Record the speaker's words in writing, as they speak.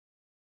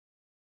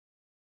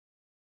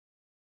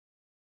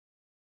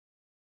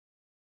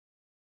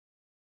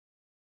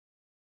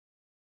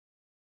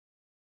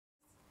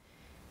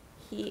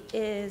He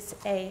is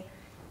a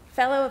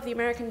Fellow of the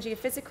American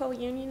Geophysical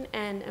Union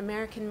and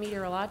American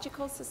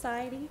Meteorological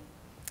Society,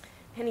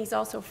 and he's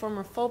also a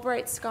former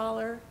Fulbright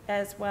Scholar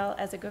as well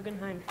as a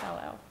Guggenheim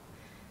Fellow.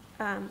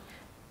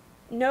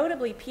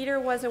 Notably, Peter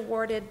was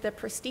awarded the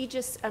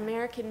prestigious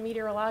American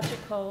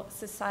Meteorological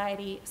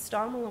Society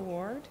Stommel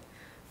Award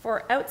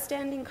for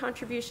outstanding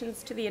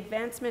contributions to the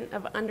advancement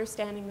of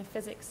understanding the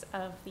physics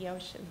of the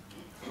ocean.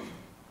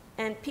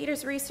 And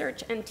Peter's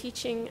research and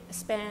teaching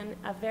span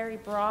a very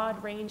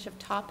broad range of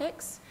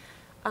topics.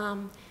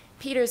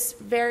 Peter's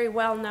very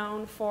well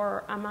known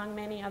for, among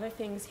many other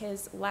things,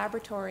 his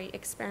laboratory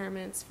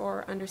experiments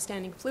for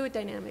understanding fluid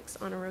dynamics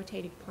on a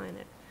rotating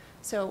planet.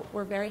 So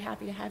we're very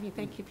happy to have you.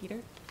 Thank you, Peter.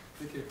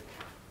 Thank you.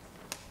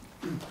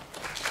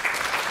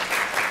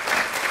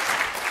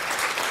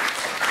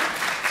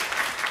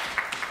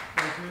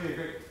 It's really a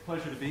great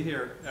pleasure to be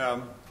here.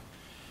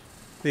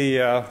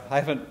 I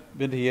haven't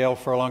been to Yale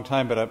for a long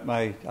time, but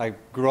I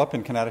grew up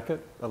in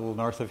Connecticut, a little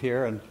north of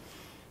here, and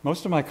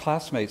most of my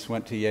classmates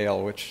went to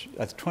Yale, which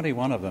that's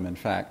 21 of them, in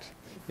fact,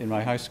 in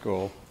my high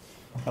school.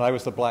 And I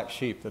was the black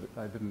sheep that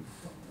I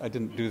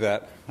didn't do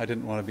that. I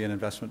didn't want to be an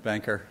investment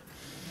banker.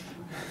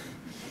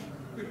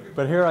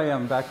 But here I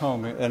am back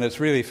home, and it's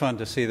really fun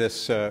to see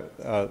this,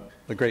 the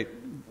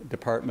great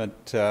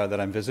department that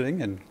I'm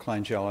visiting in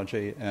Klein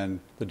Geology, and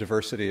the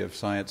diversity of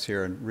science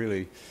here, and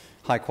really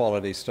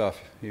high-quality stuff.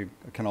 You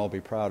can all be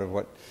proud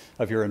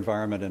of your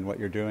environment and what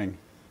you're doing.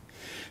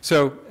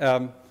 So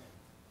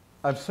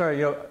I'm sorry,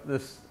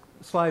 the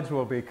slides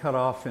will be cut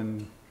off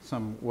in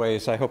some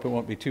ways. I hope it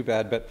won't be too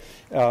bad. But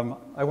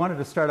I wanted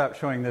to start out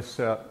showing this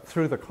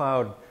through the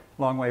cloud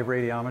long-wave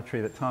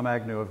radiometry that Tom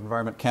Agnew of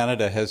Environment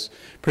Canada has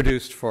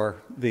produced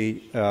for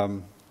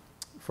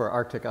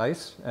Arctic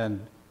ice,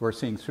 and we're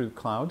seeing through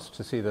clouds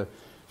to see the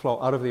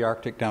flow out of the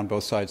Arctic down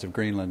both sides of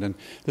Greenland. And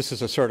this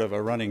is a sort of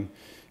a running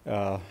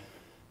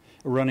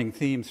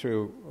theme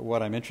through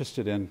what I'm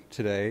interested in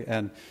today,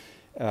 and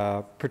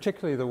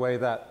particularly the way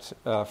that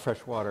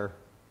fresh water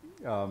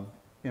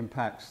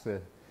impacts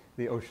the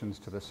oceans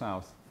to the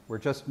south. We're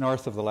just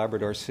north of the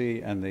Labrador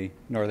Sea and the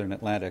northern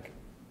Atlantic.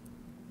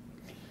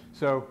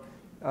 So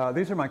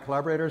these are my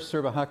collaborators,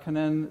 Sirpa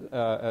Häkkinen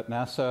at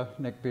NASA,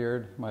 Nick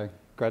Beard, my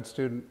grad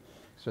student,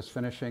 who's just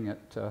finishing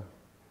at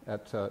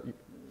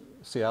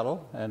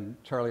Seattle, and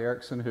Charlie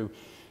Eriksson, who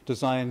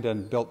designed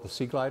and built the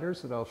sea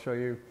gliders that I'll show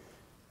you,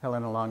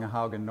 Helena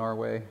Langehaug in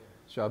Norway,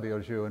 Xiaobi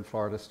Oju in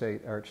Florida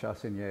State, Eric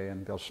Chassignet,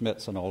 and Bill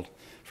Schmitz, an old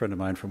friend of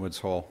mine from Woods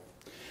Hole.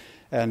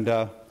 And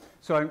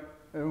so I'm,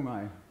 oh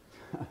my,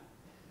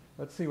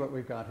 let's see what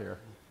we've got here.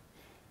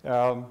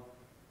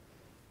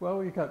 Well,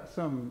 we've got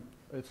some,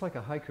 it's like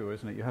a haiku,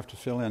 isn't it? You have to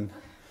fill in.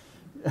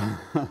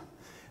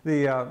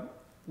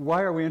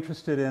 Why are we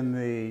interested in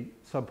the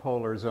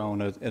subpolar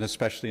zone, and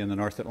especially in the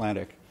North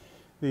Atlantic?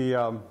 It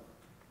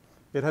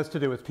has to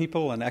do with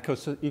people and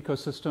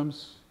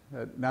ecosystems,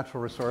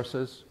 natural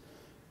resources.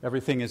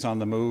 Everything is on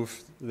the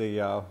move.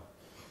 The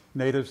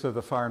natives of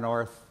the far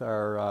north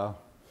have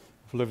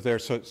lived there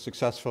so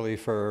successfully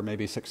for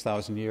maybe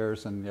 6,000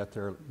 years, and yet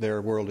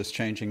their world is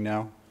changing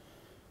now.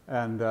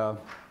 And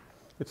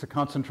it's a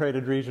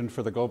concentrated region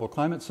for the global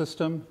climate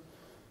system.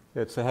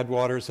 It's the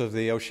headwaters of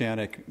the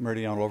oceanic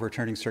meridional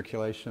overturning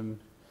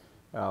circulation,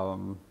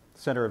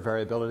 center of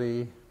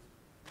variability,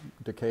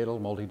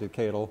 decadal,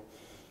 multi-decadal.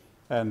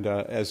 And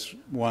as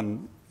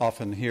one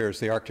often hears,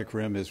 the Arctic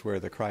Rim is where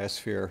the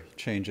cryosphere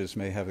changes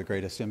may have the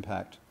greatest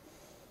impact.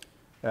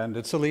 And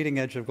it's the leading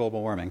edge of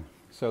global warming.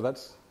 So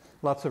that's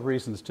lots of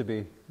reasons to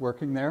be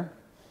working there.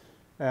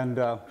 And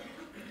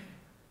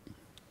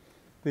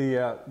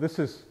this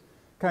is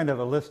kind of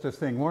a list of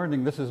things.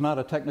 Warning, this is not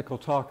a technical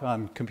talk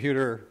on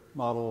computer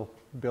model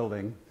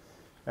building.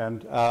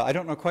 And I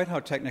don't know quite how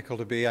technical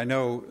to be. I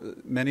know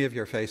many of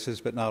your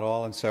faces, but not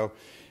all. And so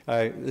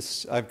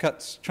I've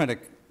got trying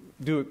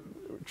to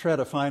tread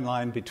a fine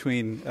line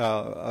between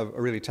a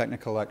really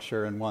technical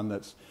lecture and one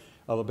that's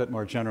a little bit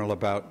more general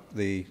about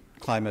the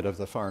climate of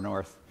the far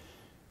north.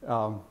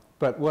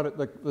 But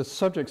what the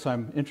subjects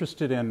I'm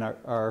interested in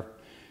are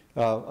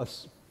a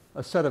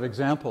set of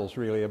examples,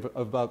 really,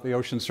 about the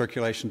ocean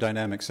circulation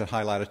dynamics at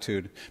high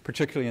latitude,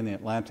 particularly in the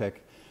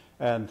Atlantic,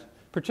 and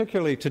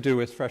particularly to do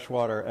with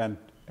freshwater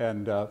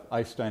and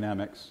ice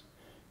dynamics,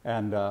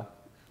 and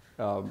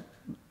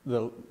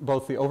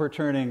both the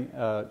overturning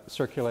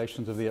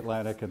circulations of the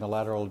Atlantic and the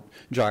lateral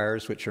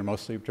gyres, which are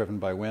mostly driven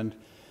by wind,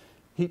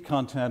 heat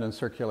content and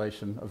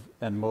circulation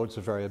and modes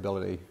of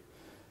variability,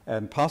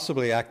 and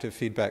possibly active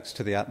feedbacks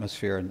to the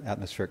atmosphere and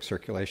atmospheric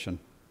circulation.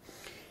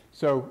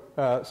 So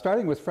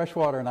starting with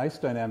freshwater and ice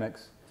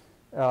dynamics,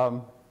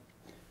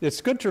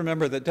 it's good to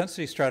remember that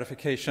density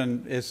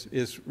stratification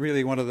is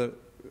really one of the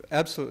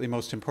absolutely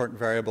most important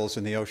variables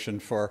in the ocean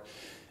for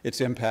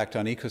its impact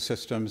on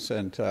ecosystems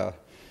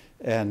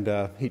and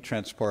heat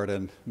transport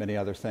and many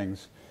other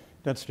things.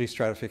 Density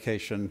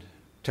stratification,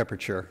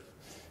 temperature,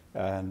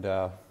 and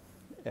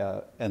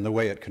the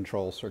way it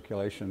controls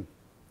circulation.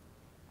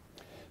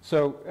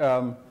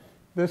 So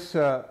this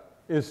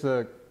is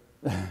the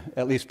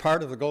at least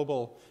part of the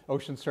global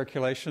ocean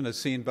circulation is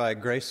seen by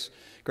GRACE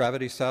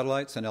gravity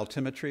satellites and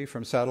altimetry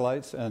from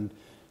satellites and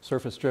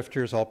surface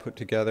drifters all put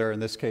together, in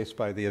this case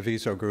by the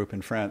Aviso group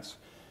in France.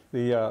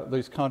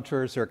 These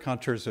contours are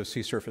contours of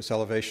sea surface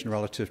elevation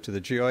relative to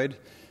the geoid,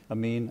 a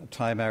mean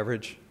time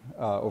average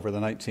over the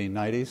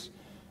 1990s.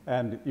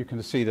 And you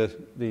can see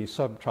the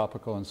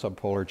subtropical and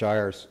subpolar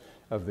gyres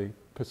of the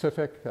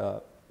Pacific.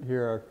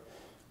 Here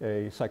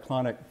a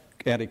cyclonic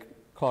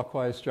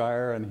anti-clockwise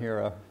gyre, and here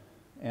a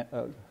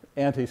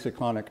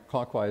anticyclonic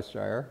clockwise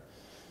gyre,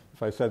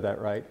 if I said that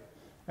right.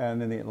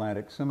 And in the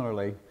Atlantic,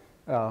 similarly,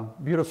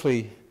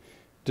 beautifully,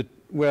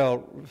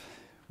 well,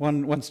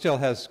 one still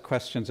has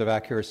questions of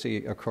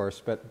accuracy, of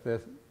course, but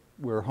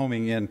we're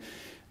homing in,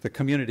 the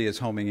community is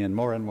homing in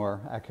more and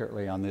more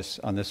accurately on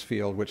this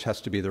field, which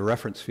has to be the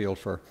reference field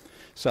for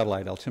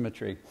satellite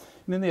altimetry.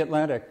 And in the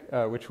Atlantic,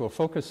 which we'll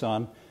focus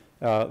on,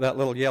 that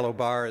little yellow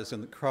bar is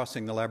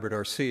crossing the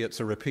Labrador Sea. It's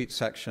a repeat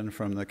section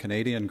from the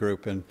Canadian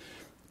group in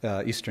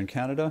eastern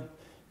Canada,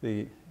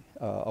 the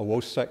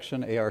AWOS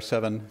section,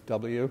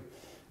 AR7W.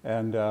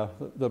 And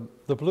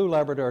the blue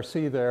Labrador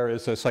Sea there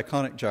is a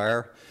cyclonic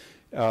gyre,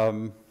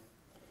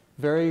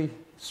 very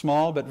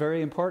small but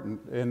very important.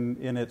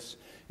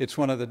 It's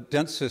one of the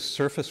densest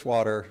surface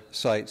water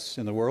sites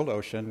in the world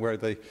ocean, where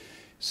the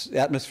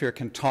atmosphere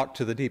can talk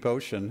to the deep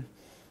ocean,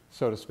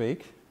 so to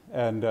speak,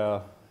 and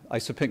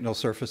isopycnal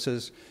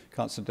surfaces,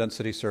 constant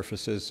density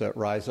surfaces that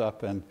rise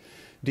up, and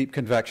deep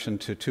convection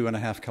to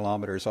 2.5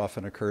 kilometers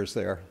often occurs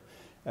there,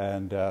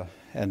 and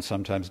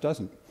sometimes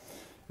doesn't.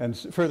 And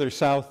further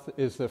south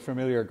is the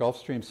familiar Gulf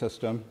Stream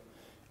system,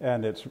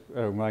 and it's,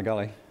 oh my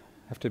golly, I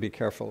have to be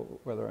careful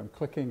whether I'm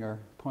clicking or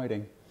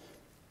pointing.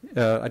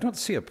 I don't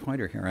see a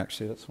pointer here,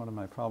 actually. That's one of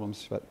my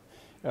problems. But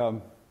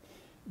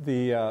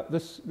the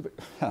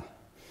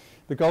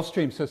Gulf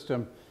Stream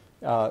system,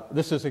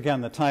 this is, again,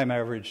 the time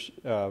average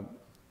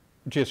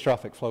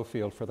geostrophic flow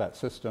field for that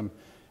system.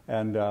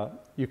 And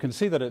you can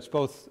see that it's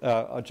both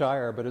a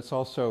gyre, but it's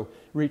also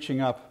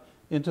reaching up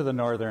into the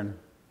northern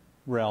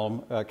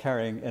realm,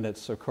 carrying, and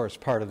it's, of course,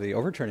 part of the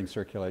overturning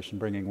circulation,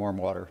 bringing warm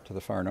water to the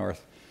far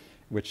north,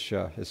 which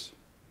is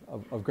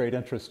of great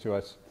interest to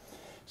us.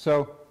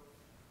 So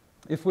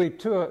if we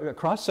do a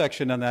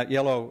cross-section on that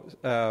yellow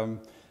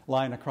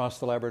line across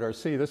the Labrador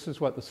Sea, this is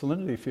what the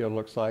salinity field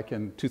looks like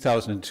in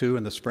 2002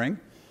 in the spring.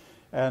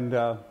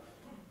 And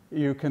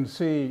you can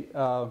see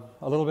a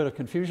little bit of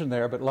confusion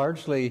there, but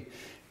largely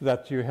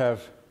that you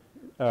have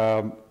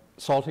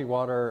salty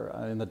water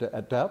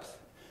at depth,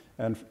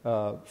 and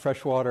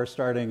fresh water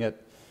starting at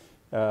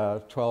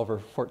 12 or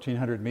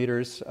 1,400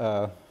 meters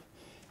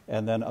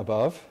and then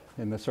above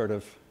in the sort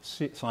of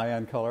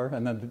cyan color.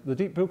 And then the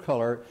deep blue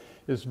color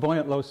is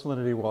buoyant low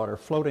salinity water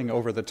floating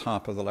over the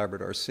top of the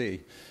Labrador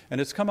Sea.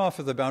 And it's come off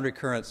of the boundary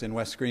currents in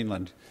West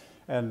Greenland.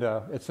 And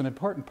it's an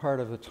important part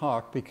of the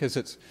talk because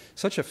it's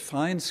such a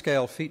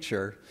fine-scale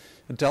feature,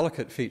 a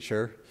delicate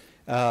feature,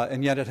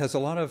 and yet it has a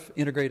lot of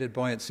integrated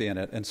buoyancy in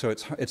it. And so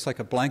it's like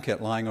a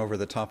blanket lying over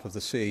the top of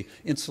the sea,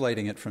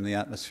 insulating it from the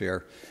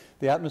atmosphere.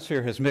 The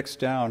atmosphere has mixed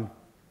down,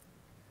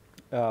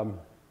 I'm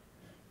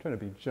trying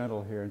to be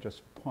gentle here and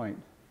just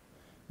point,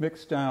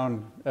 mixed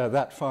down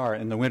that far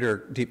in the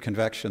winter deep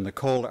convection, the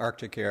cold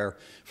Arctic air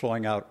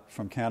flowing out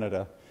from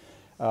Canada,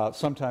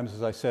 sometimes,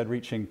 as I said,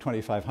 reaching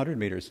 2,500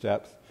 meters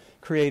depth,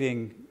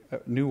 creating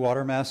new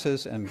water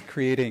masses and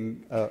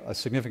creating a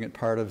significant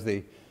part of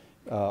the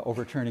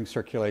overturning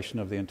circulation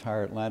of the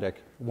entire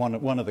Atlantic,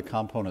 one of the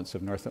components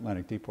of North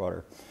Atlantic deep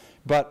water.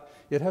 But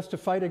it has to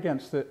fight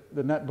against the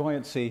net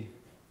buoyancy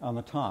on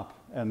the top.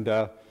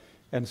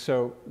 And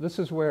so this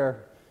is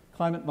where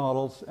climate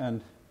models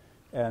and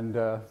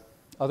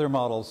other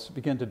models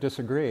begin to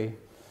disagree.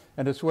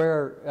 And it's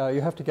where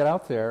you have to get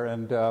out there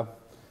and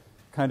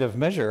kind of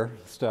measure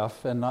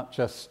stuff and not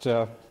just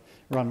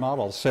run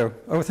models. So,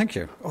 oh, thank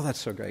you. Oh,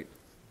 that's so great.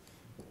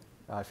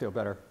 I feel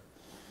better.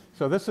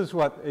 So this is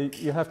what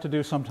you have to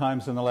do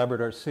sometimes in the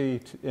Labrador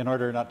Sea in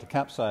order not to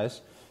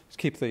capsize, is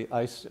keep the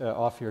ice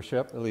off your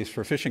ship, at least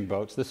for fishing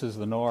boats. This is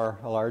the Nor,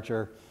 a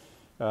larger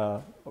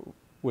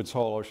Woods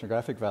Hole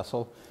oceanographic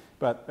vessel.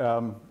 But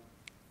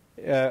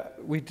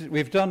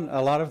we've done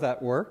a lot of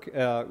that work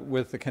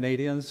with the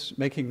Canadians,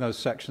 making those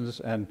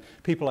sections, and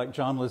people like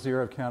John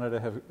Lazier of Canada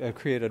have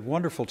created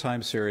wonderful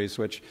time series,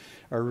 which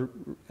are,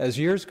 as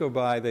years go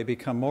by, they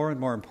become more and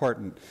more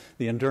important.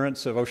 The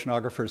endurance of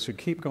oceanographers who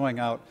keep going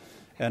out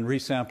and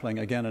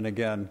resampling again and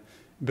again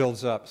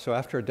builds up. So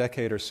after a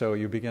decade or so,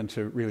 you begin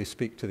to really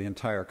speak to the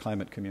entire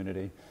climate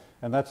community.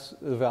 And that's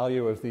the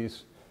value of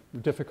these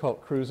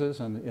difficult cruises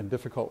and in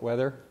difficult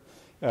weather.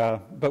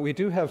 But we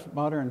do have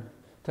modern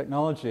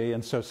technology,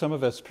 and so some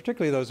of us,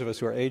 particularly those of us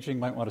who are aging,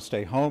 might want to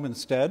stay home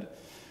instead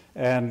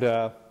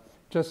and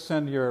just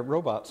send your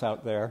robots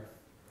out there.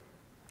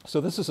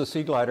 So this is a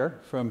sea glider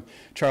from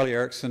Charlie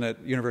Erickson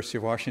at University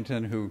of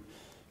Washington, who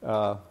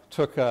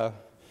took a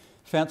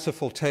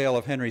fanciful tale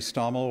of Henry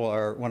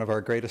Stommel, one of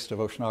our greatest of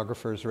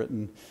oceanographers,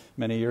 written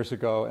many years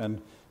ago, and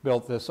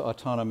built this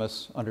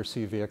autonomous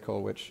undersea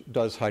vehicle which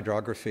does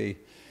hydrography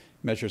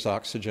measures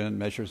oxygen,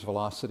 measures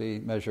velocity,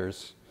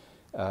 measures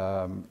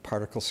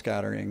particle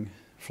scattering,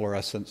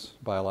 fluorescence,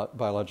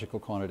 biological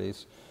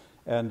quantities.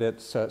 And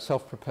it's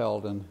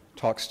self-propelled and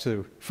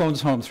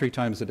phones home 3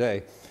 times a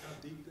day.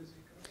 How deep does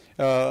it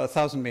go?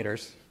 1,000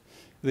 meters.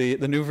 The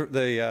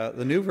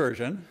new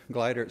version,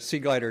 Sea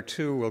Glider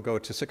 2, will go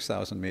to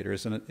 6,000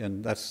 meters,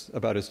 and that's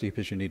about as deep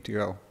as you need to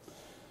go.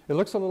 It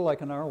looks a little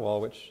like a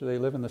narwhal, which they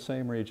live in the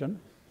same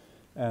region.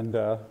 And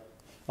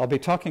I'll be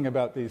talking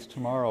about these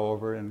tomorrow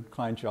over in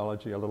Klein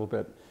Geology a little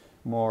bit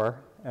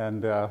more.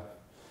 And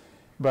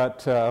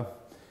so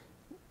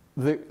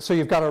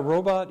you've got a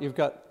robot, you've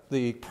got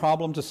the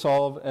problem to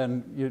solve,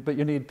 but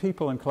you need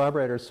people and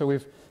collaborators. So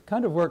we've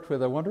kind of worked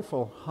with a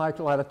wonderful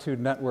high-latitude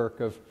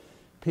network of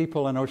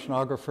people and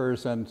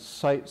oceanographers and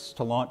sites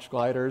to launch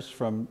gliders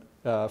from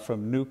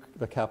Nuuk,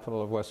 the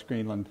capital of West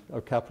Greenland,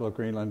 capital of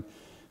Greenland,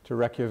 to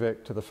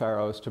Reykjavik, to the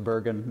Faroes, to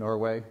Bergen,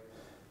 Norway,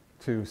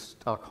 to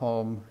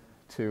Stockholm,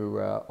 to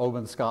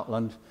Oban,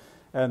 Scotland.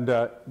 And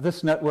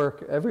this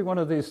network, every one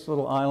of these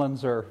little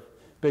islands or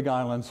big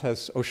islands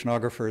has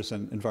oceanographers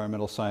and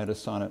environmental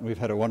scientists on it. And we've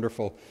had a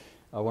wonderful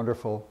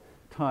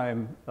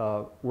time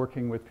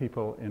working with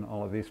people in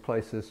all of these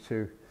places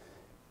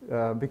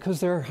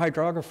because they're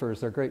hydrographers.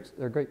 They're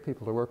great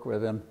people to work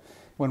with. And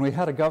when we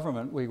had a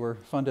government, we were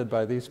funded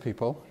by these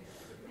people,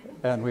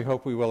 and we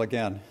hope we will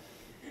again.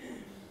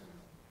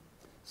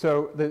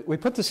 So we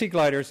put the sea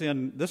gliders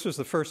in. This was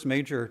the first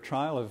major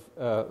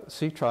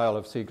sea trial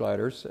of sea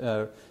gliders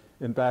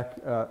back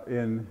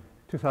in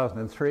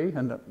 2003,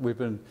 and we've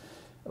been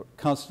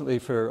constantly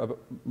for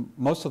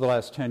most of the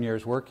last 10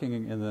 years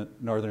working in the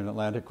northern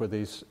Atlantic with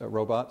these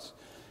robots.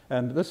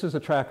 And this is a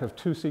track of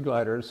 2 sea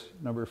gliders,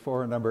 number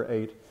 4 and number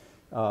 8,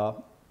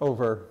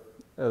 over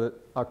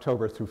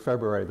October through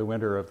February, the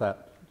winter of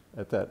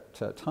at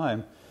that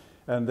time.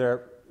 And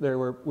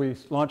we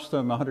launched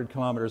them 100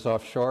 kilometers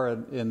offshore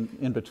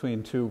in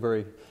between 2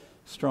 very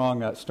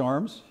strong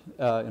storms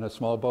in a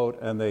small boat,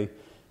 and they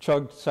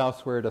chugged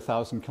southward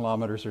 1,000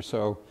 kilometers or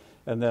so,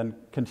 and then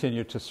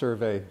continued to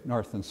survey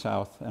north and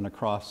south and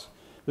across.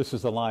 This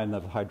is the line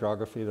of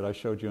hydrography that I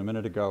showed you a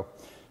minute ago.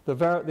 The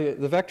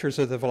vectors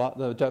are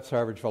the depth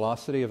average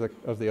velocity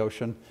of the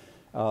ocean,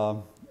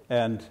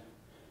 and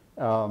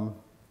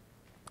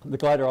the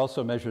glider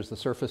also measures the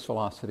surface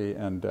velocity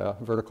and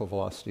vertical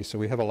velocity, so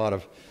we have a lot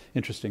of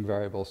interesting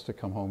variables to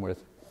come home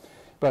with.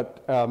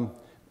 But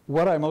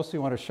what I mostly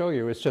want to show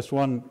you is just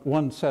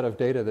one set of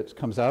data that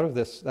comes out of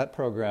that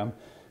program.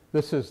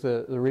 This is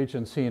the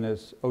region seen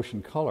as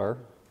ocean color,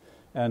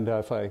 and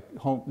if I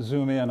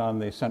zoom in on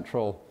the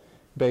central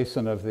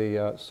basin of the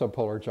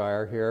subpolar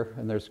gyre here,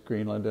 and there's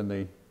Greenland and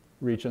the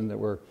region that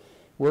we're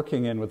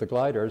working in with the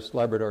gliders,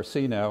 Labrador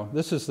Sea now.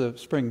 This is the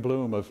spring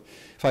bloom of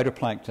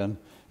phytoplankton,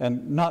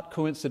 and not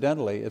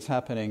coincidentally, it's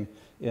happening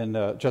in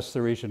just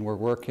the region we're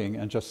working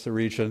and just the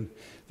region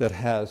that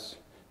has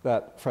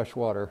that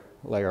freshwater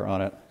layer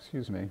on it.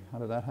 Excuse me, how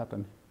did that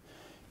happen?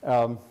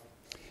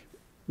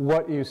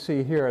 What you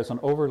see here as an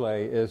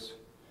overlay is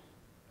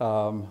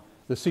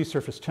the sea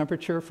surface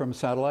temperature from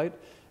satellite,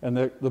 and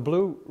the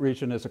blue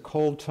region is a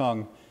cold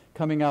tongue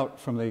coming out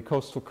from the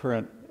coastal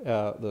current,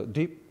 both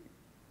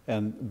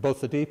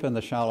the deep and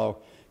the shallow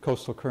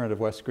coastal current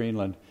of West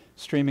Greenland,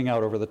 streaming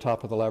out over the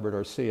top of the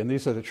Labrador Sea. And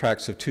these are the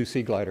tracks of 2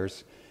 sea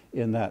gliders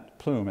in that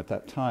plume at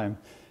that time.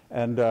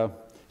 And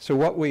so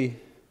what we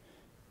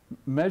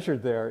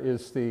measured there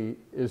is the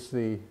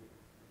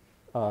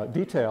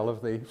detail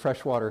of the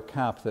freshwater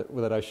cap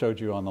that I showed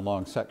you on the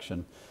long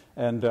section.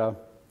 And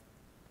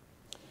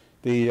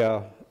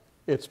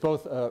it's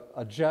both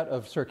a jet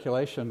of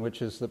circulation,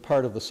 which is the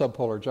part of the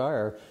subpolar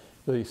gyre,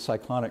 the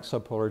cyclonic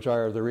subpolar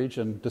gyre of the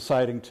region,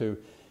 deciding to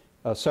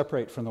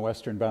separate from the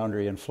western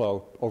boundary and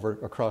flow over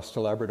across to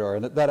Labrador.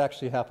 And that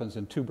actually happens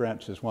in 2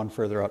 branches, one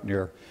further up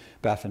near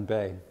Baffin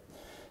Bay.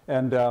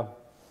 And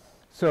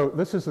so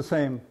this is the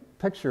same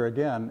picture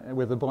again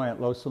with the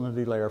buoyant low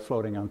salinity layer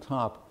floating on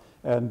top.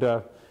 And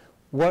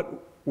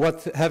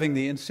what having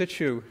the in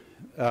situ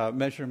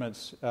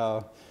measurements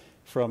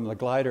from the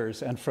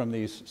gliders and from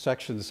these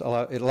sections,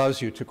 it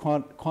allows you to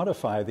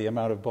quantify the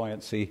amount of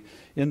buoyancy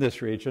in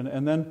this region,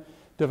 and then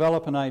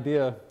develop an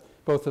idea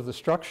both of the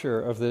structure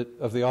of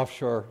the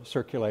offshore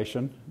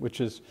circulation,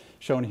 which is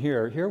shown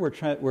here. Here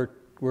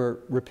we're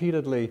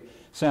repeatedly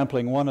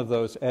sampling one of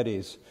those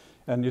eddies,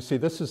 and you see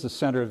this is the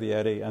center of the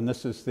eddy, and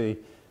this is the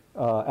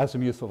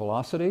azimuthal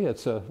velocity.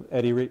 It's an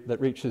eddy that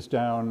reaches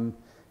down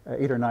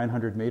 800 or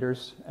 900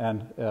 meters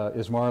and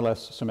is more or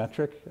less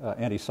symmetric,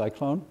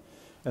 anticyclone.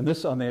 And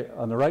this on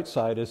the right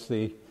side is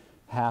the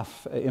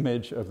half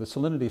image of the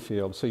salinity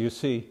field. So you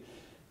see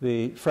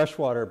the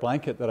freshwater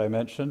blanket that I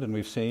mentioned and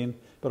we've seen,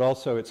 but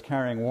also it's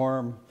carrying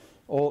warm,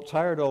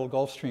 tired old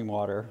Gulf Stream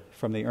water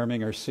from the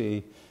Erminger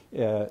Sea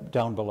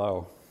down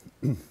below.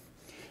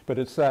 But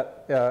it's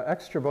that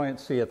extra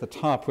buoyancy at the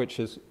top which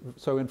is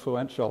so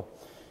influential.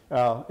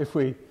 If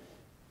we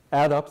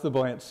add up the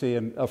buoyancy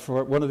and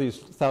for one of these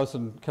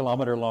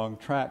 1,000-kilometer long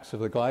tracks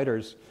of the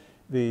gliders,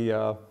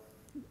 the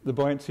the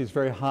buoyancy is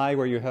very high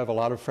where you have a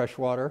lot of fresh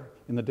water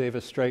in the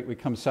Davis Strait. We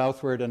come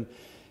southward and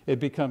it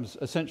becomes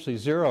essentially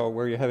zero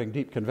where you're having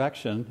deep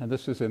convection, and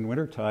this is in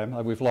wintertime.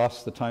 We've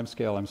lost the time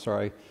scale, I'm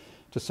sorry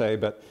to say,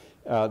 but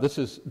this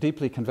is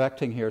deeply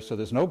convecting here, so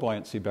there's no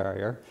buoyancy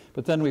barrier.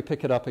 But then we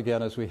pick it up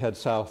again as we head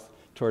south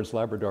towards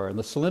Labrador, and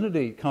the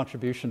salinity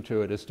contribution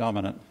to it is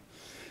dominant.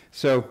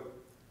 So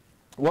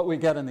what we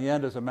get in the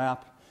end is a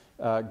map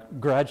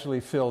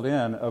gradually filled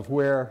in of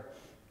where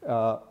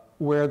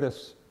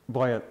this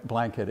buoyant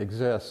blanket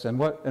exists. And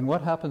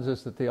what happens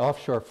is that the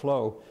offshore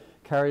flow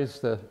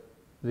carries the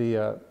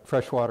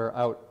fresh water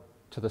out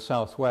to the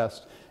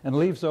southwest and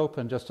leaves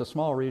open just a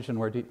small region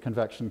where deep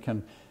convection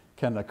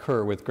can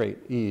occur with great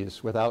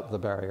ease without the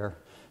barrier.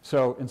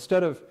 So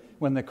instead of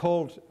when the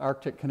cold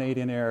Arctic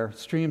Canadian air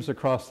streams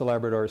across the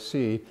Labrador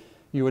Sea,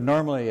 you would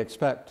normally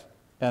expect,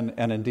 and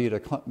indeed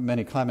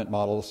many climate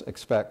models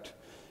expect,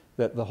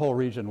 that the whole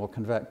region will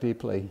convect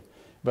deeply.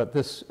 But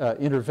this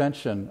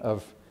intervention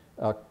of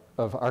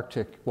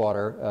Arctic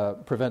water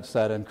prevents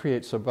that and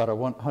creates about a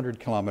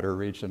 100-kilometer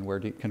region where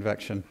deep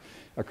convection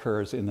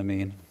occurs in the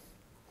mean.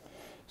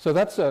 So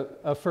that's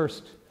a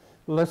first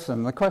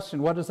listen. The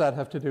question, what does that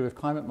have to do with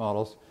climate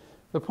models?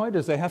 The point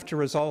is they have to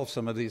resolve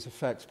some of these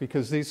effects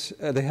because these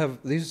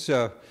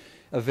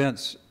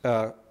events,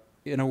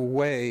 in a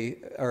way,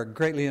 are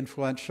greatly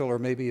influential or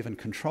maybe even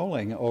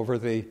controlling over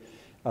the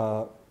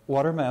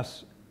water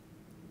mass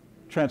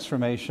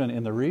transformation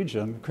in the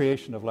region,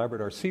 creation of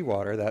Labrador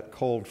seawater, that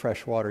cold,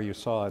 fresh water you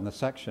saw in the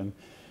section.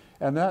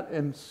 And that,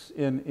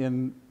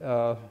 in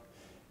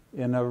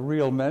a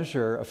real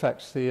measure,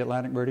 affects the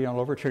Atlantic meridional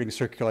overturning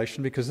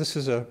circulation because this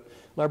is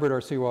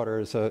Labrador seawater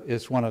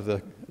is one of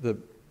the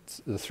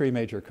three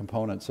major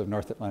components of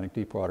North Atlantic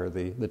deep water,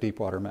 the deep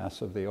water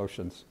mass of the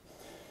oceans.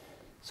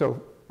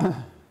 So,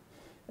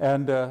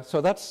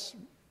 so that's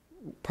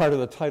part of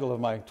the title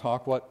of my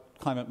talk, what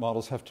climate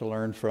models have to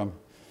learn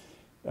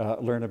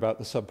about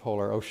the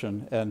subpolar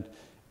ocean. And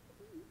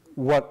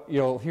what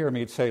you'll hear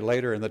me say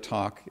later in the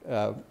talk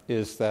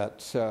is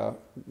that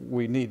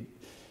we need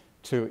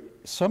to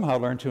somehow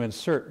learn to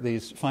insert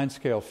these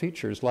fine-scale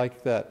features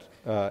like that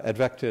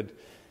advected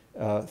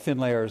thin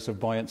layers of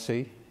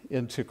buoyancy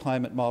into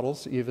climate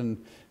models,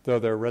 even though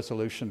their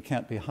resolution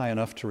can't be high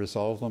enough to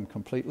resolve them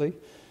completely.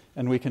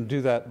 And we can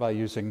do that by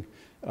using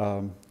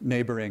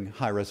neighboring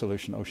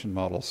high-resolution ocean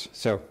models.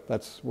 So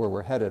that's where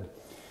we're headed.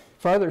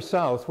 Farther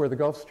south, where the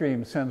Gulf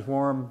Stream sends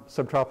warm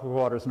subtropical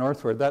waters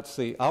northward, that's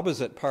the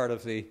opposite part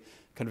of the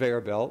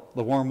conveyor belt,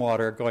 the warm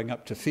water going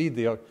up to feed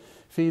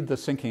the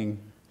sinking,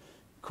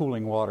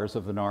 cooling waters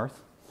of the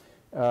north.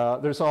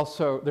 There's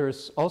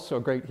also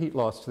great heat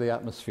loss to the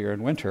atmosphere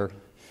in winter,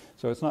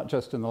 so it's not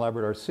just in the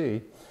Labrador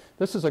Sea.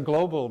 This is a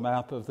global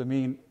map of the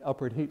mean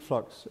upward heat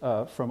flux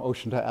from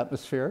ocean to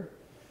atmosphere,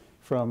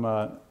 from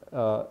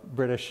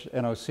British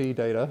NOC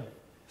data,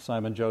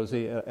 Simon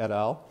Josie et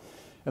al.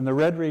 And the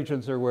red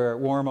regions are where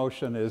warm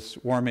ocean is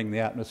warming the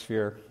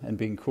atmosphere and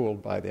being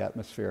cooled by the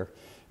atmosphere.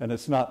 And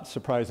it's not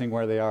surprising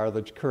where they are,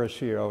 the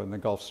Kuroshio and the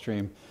Gulf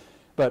Stream.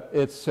 But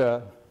it's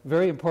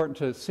very important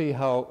to see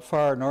how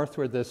far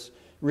northward this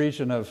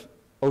region of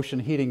ocean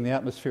heating the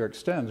atmosphere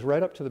extends,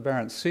 right up to the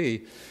Barents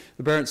Sea.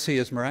 The Barents Sea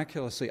is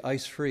miraculously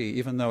ice-free,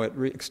 even though it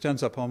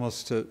extends up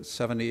almost to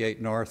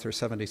 78 north or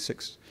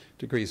 76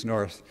 degrees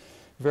north.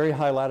 Very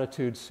high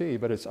latitude sea,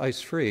 but it's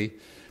ice-free.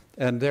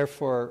 And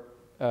therefore,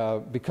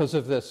 because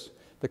of this,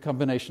 the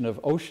combination of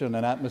ocean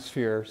and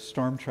atmosphere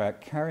storm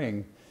track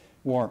carrying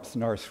warmth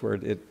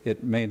northward,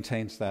 it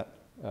maintains that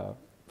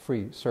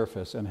free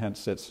surface and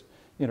hence its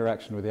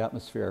interaction with the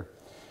atmosphere.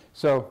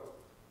 So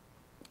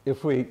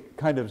if we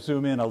kind of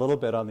zoom in a little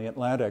bit on the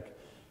Atlantic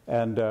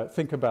and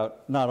think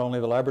about not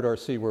only the Labrador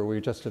Sea where we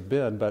just have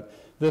been, but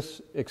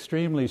this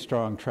extremely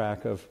strong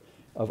track of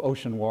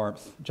ocean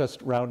warmth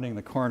just rounding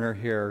the corner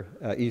here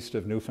east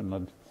of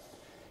Newfoundland.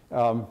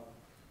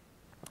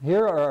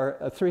 Here are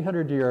a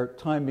 300-year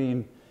time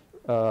mean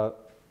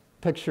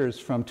pictures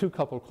from two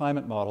coupled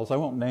climate models. I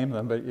won't name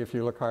them, but if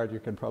you look hard, you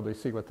can probably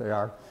see what they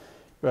are.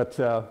 But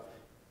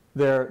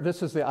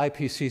this is the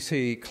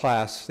IPCC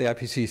class. The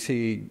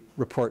IPCC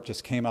report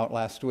just came out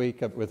last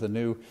week with a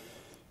new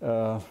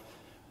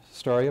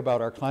story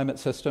about our climate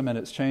system and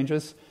its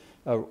changes.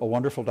 A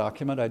wonderful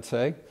document, I'd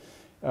say.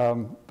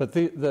 But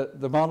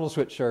the models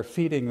which are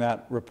feeding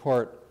that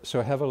report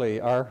so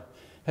heavily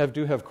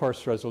do have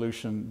coarse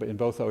resolution in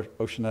both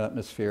ocean and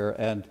atmosphere,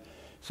 and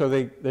so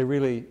they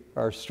really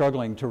are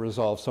struggling to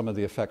resolve some of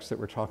the effects that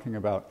we're talking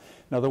about.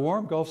 Now, the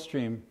warm Gulf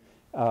Stream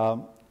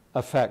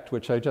effect,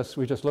 which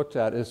we just looked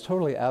at, is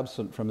totally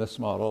absent from this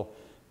model,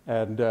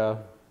 and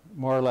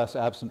more or less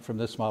absent from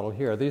this model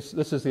here. This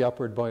is the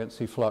upward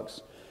buoyancy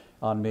flux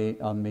on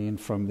mean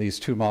from these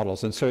two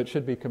models, and so it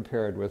should be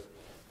compared with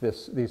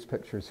these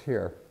pictures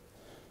here.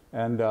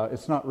 And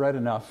it's not red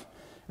enough,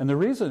 and the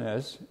reason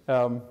is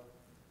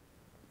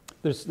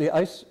the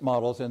ice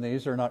models in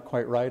these are not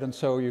quite right, and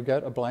so you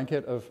get a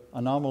blanket of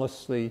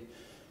anomalously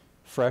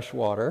fresh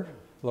water,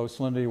 low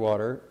salinity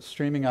water,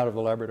 streaming out of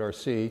the Labrador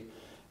Sea,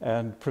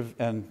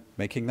 and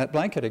making that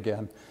blanket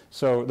again.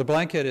 So the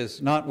blanket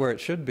is not where it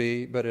should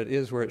be, but it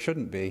is where it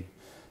shouldn't be.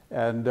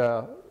 And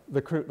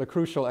the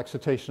crucial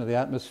excitation of the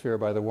atmosphere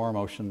by the warm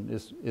ocean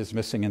is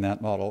missing in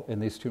that model, in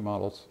these two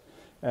models.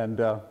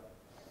 And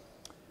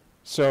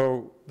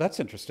so that's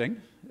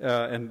interesting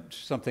and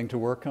something to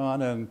work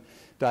on and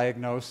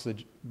diagnose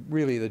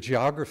really the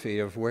geography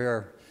of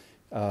where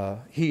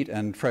heat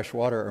and fresh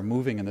water are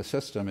moving in the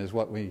system is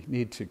what we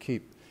need to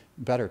keep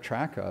better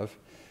track of.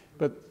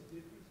 But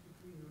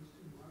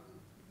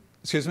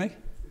excuse me?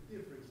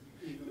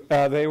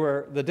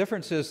 The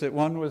difference is that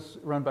one was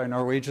run by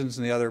Norwegians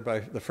and the other by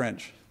the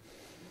French.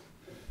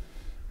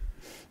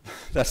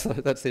 That's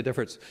the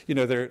difference. You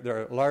know, there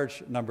are a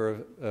large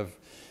number of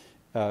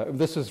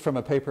this is from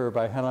a paper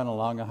by Helena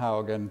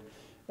Langehaug and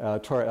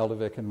Tora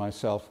Eldevik and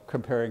myself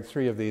comparing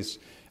 3 of these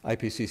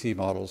IPCC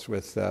models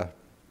with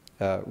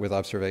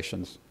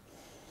observations.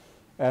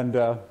 And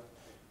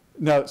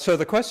now, so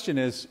the question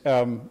is,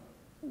 the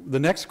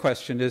next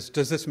question is,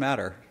 does this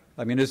matter?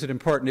 I mean, is it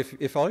important,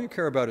 if all you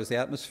care about is the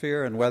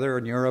atmosphere and weather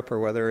in Europe or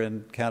weather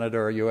in Canada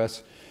or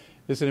US,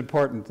 is it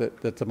important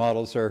that the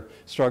models are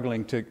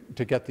struggling to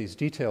get these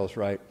details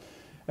right?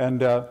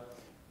 And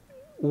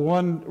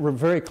one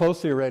very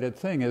closely related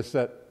thing is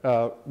that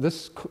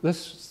this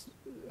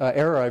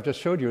error I've just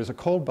showed you is a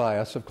cold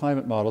bias of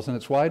climate models, and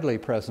it's widely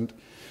present.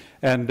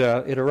 And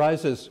it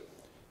arises,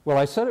 well,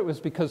 I said it was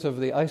because of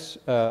the ice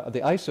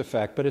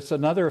effect, but it's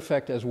another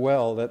effect as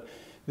well, that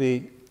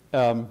the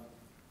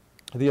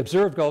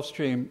observed Gulf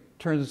Stream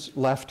turns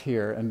left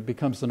here and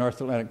becomes the North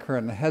Atlantic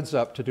Current and heads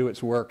up to do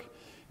its work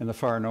in the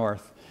far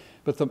north.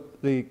 But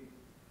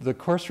the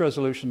coarse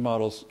resolution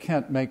models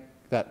can't make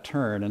that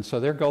turn, and so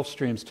their Gulf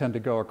Streams tend to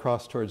go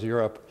across towards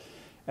Europe,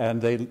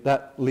 and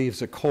that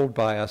leaves a cold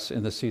bias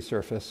in the sea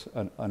surface,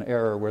 an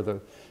error where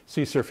the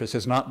sea surface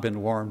has not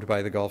been warmed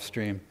by the Gulf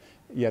Stream,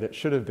 yet it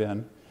should have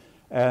been.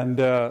 And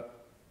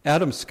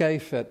Adam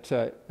Scaife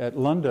at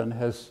London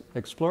has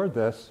explored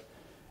this,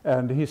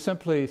 and he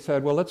simply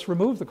said, well, let's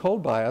remove the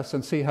cold bias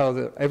and see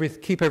how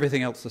keep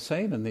everything else the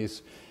same in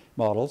these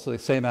models, the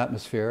same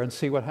atmosphere, and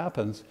see what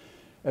happens.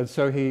 And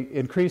so he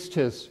increased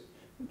his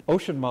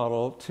ocean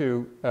model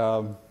to,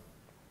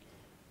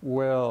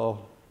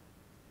 well,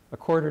 a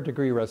 1/4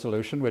 degree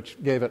resolution,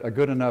 which gave it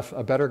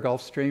a better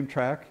Gulf Stream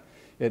track.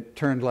 It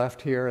turned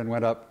left here and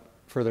went up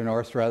further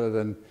north rather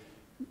than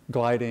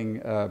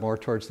gliding more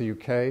towards the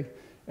UK.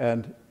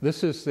 And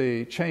this is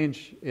the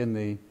change in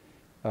the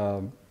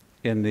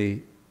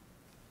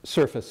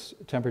surface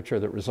temperature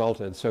that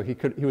resulted. So he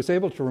was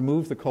able to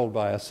remove the cold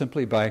bias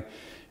simply by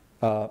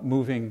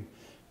moving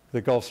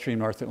the Gulf Stream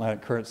North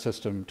Atlantic Current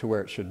system to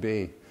where it should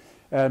be.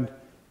 And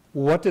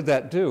what did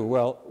that do?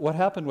 Well, what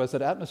happened was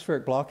that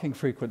atmospheric blocking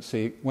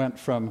frequency went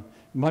from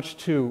much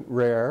too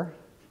rare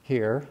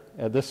here.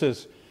 This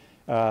is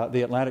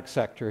the Atlantic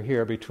sector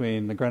here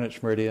between the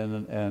Greenwich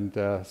Meridian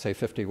and say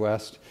 50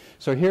 West.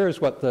 So here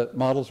is what the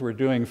models were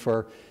doing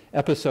for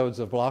episodes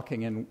of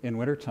blocking in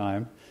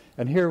wintertime.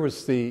 And here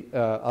was the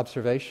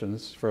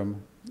observations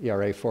from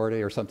ERA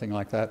 40 or something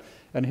like that.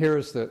 And here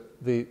is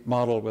the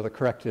model with a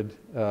corrected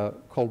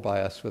cold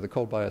bias, with the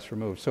cold bias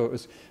removed. So it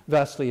was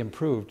vastly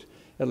improved,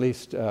 at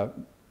least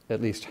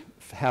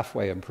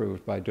halfway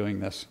improved by doing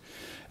this.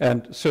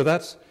 And so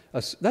that's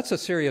a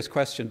serious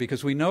question,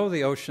 because we know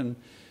the ocean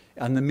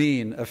and the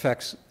mean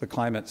affects the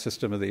climate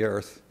system of the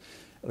Earth,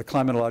 the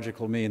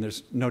climatological mean.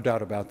 There's no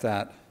doubt about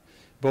that,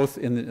 both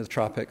in the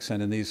tropics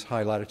and in these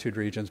high latitude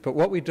regions. But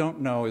what we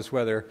don't know is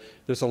whether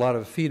there's a lot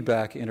of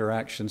feedback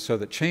interaction, so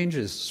that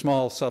changes,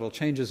 small subtle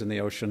changes in the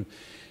ocean,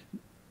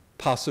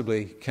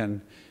 possibly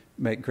can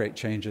make great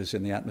changes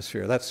in the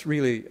atmosphere. That's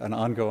really an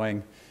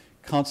ongoing,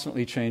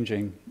 constantly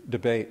changing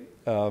debate,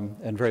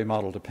 and very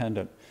model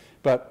dependent.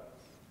 But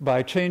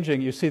by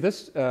changing, you see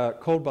this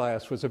cold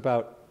bias was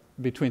about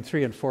between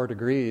 3 and 4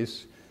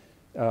 degrees,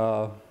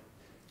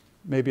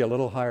 maybe a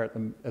little higher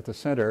at the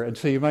center. And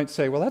so you might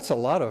say, well, that's a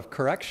lot of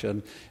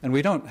correction, and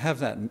we don't have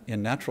that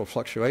in natural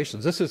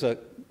fluctuations. This is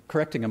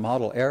correcting a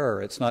model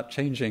error. It's not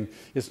changing,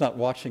 it's not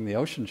watching the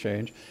ocean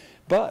change.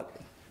 But,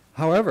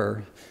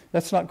 however,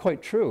 that's not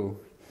quite true,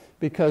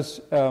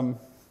 because,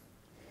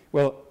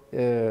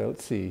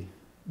 let's see,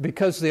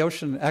 because the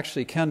ocean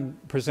actually can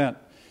present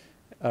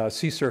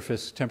sea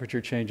surface temperature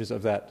changes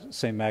of that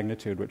same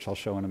magnitude, which I'll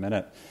show in a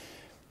minute.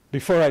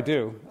 Before I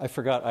do, I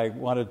forgot I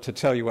wanted to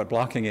tell you what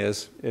blocking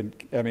is.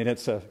 I mean,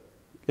 it's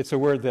a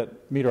word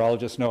that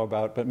meteorologists know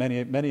about, but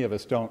many of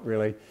us don't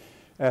really.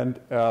 And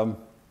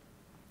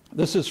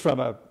this is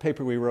from a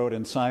paper we wrote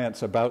in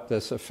Science about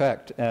this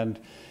effect. And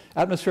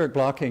atmospheric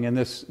blocking, and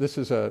this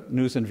is a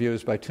News and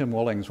Views by Tim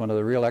Wollings, one of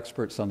the real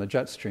experts on the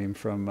jet stream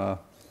from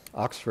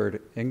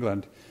Oxford,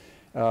 England.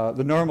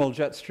 The normal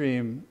jet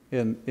stream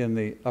in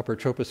the upper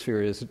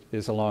troposphere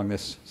is along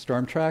this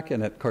storm track,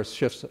 and it, of course,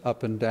 shifts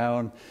up and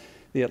down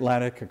the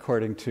Atlantic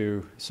according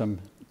to some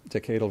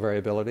decadal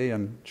variability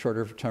and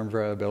shorter term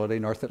variability,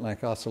 North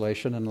Atlantic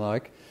oscillation and the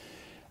like.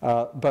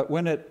 But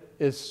when it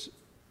is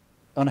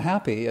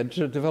unhappy, it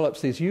develops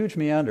these huge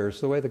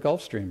meanders, the way the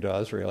Gulf Stream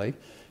does, really,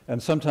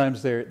 And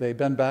sometimes they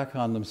bend back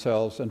on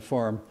themselves and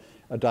form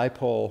a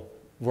dipole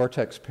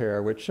vortex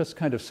pair, which just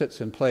kind of sits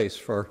in place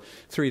for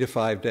 3 to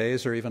 5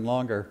 days or even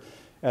longer.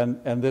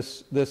 And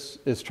this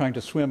is trying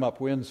to swim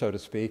upwind, so to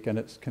speak, and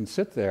it can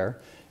sit there.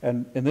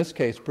 And in this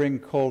case, bring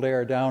cold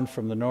air down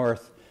from the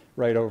north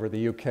right over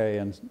the UK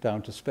and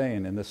down to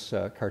Spain in this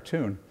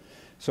cartoon.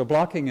 So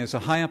blocking is a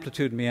high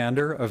amplitude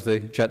meander of the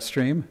jet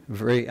stream, a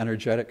very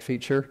energetic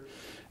feature,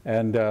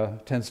 and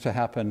tends to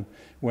happen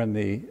when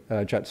the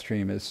jet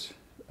stream is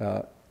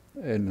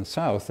in the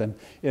south. And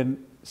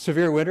in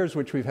severe winters,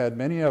 which we've had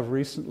many of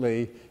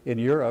recently in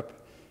Europe,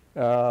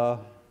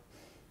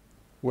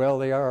 well,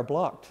 they are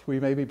blocked. We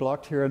may be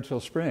blocked here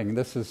until spring.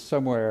 This is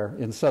somewhere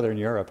in southern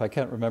Europe. I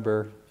can't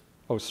remember.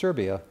 Oh,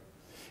 Serbia.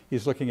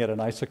 He's looking at an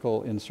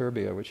icicle in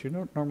Serbia, which you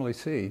don't normally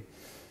see.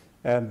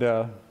 And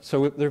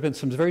so there have been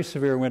some very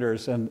severe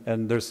winters,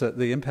 and there's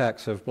the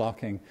impacts of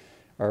blocking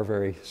are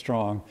very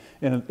strong.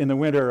 In the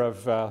winter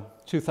of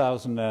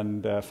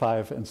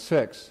 2005 and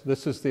 6,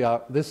 this is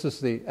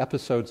the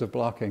episodes of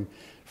blocking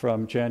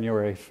from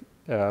January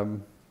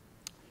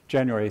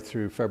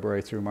through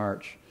February through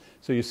March.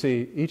 So you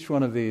see, each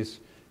one of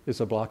these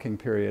is a blocking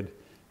period,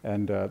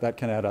 and that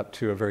can add up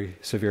to a very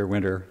severe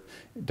winter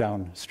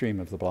downstream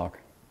of the block.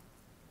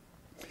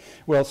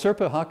 Well,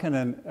 Sirpa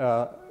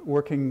Hakkanen,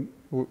 working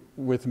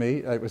with me,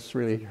 it was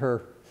really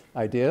her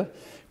idea,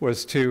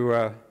 was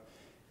to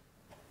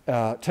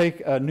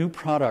take a new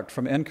product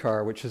from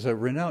NCAR, which is a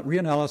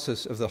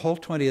reanalysis of the whole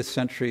 20th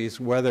century's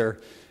weather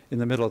in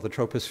the middle of the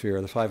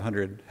troposphere, the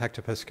 500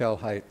 hectopascal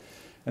height.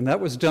 And that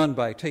was done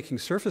by taking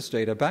surface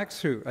data back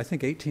through, I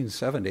think,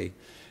 1870.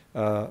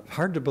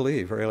 Hard to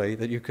believe, really,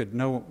 that you could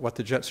know what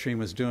the jet stream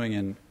was doing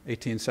in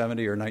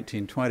 1870 or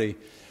 1920.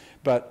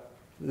 But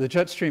the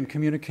jet stream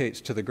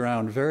communicates to the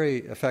ground very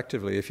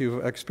effectively. If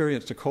you've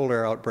experienced a cold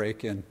air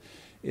outbreak in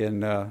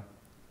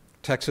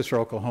Texas or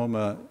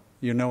Oklahoma,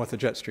 you know what the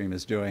jet stream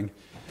is doing.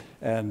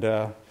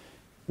 And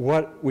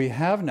what we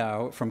have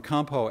now from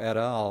Campo et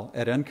al.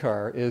 At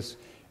NCAR is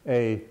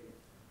a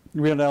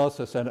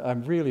reanalysis, and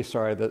I'm really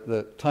sorry that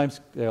the time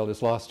scale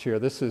is lost here.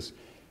 This is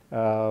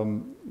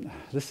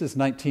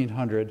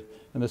 1900,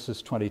 and this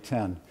is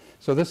 2010.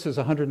 So this is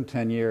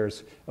 110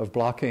 years of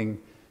blocking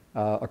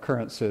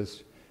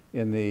occurrences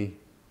in the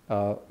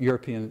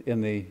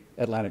in the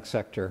Atlantic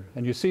sector.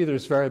 And you see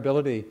there's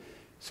variability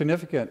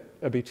significant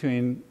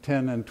between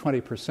 10 and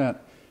 20%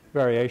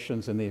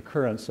 variations in the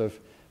occurrence of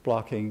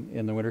blocking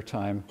in the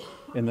wintertime.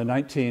 In the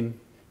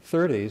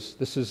 1930s,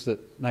 this is the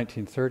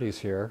 1930s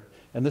here,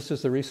 and this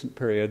is the recent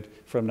period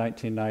from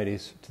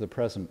 1990s to the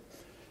present.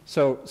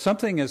 So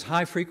something as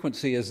high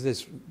frequency as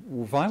this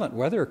violent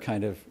weather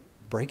kind of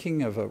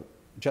breaking of a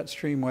jet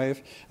stream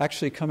wave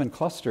actually come in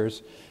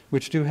clusters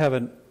which do have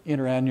an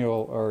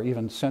interannual or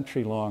even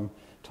century-long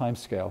time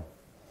scale.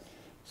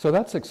 So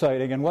that's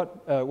exciting, and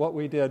what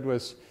we did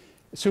was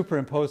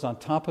superimpose on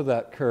top of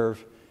that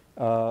curve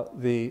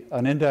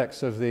an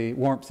index of the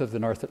warmth of the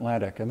North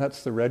Atlantic, and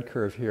that's the red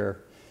curve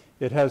here.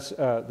 It has,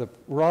 the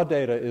raw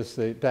data is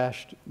the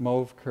dashed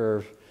mauve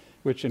curve,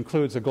 which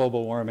includes a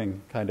global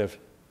warming kind of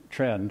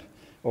trend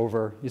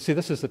over, you see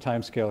this is the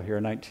time scale here,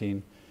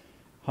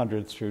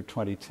 1900 through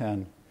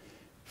 2010,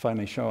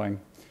 finally showing.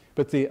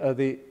 But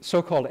the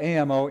so-called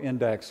AMO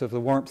index of the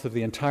warmth of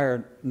the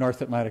entire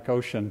North Atlantic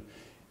Ocean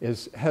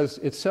has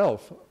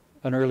itself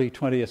an early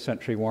 20th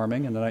century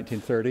warming in the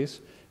 1930s,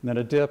 and then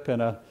a dip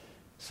and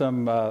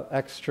some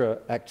extra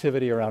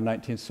activity around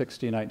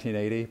 1960,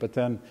 1980, but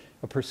then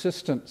a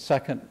persistent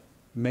second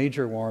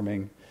major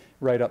warming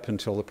right up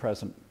until the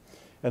present.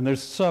 And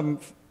there's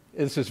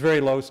this is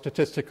very low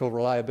statistical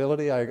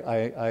reliability,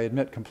 I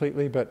admit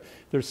completely, but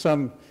there's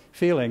some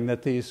feeling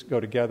that these go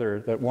together,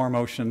 that warm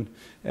ocean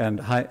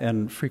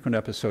and frequent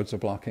episodes of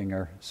blocking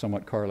are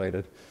somewhat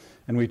correlated.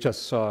 And we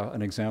just saw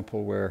an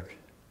example where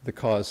the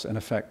cause and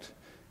effect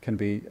can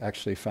be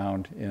actually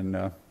found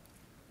in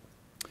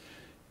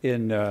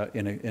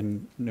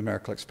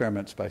numerical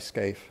experiments by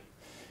Scaife.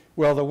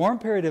 Well, the warm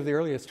period of the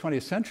earliest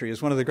 20th century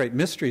is one of the great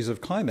mysteries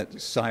of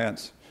climate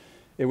science.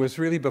 It was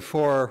really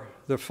before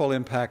the full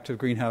impact of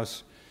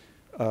greenhouse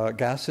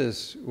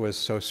gases was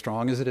so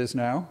strong as it is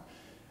now.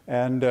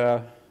 And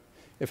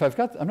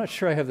I'm not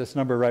sure I have this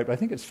number right, but I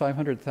think it's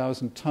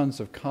 500,000 tons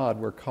of cod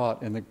were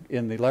caught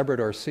in the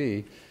Labrador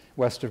Sea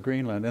west of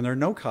Greenland, and there are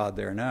no cod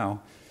there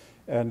now.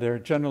 And there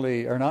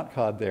generally are not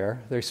cod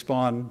there. They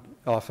spawn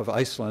off of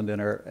Iceland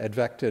and are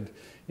advected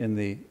in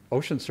the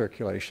ocean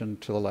circulation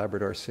to the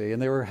Labrador Sea.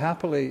 And they were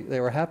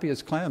happy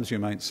as clams, you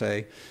might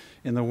say,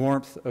 in the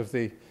warmth of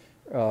the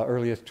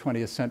earliest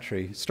 20th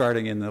century,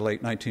 starting in the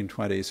late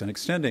 1920s and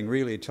extending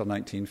really till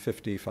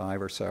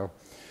 1955 or so.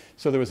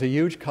 So there was a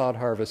huge cod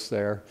harvest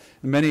there,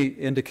 many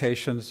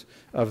indications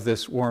of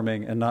this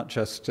warming, and not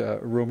just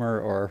rumor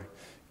or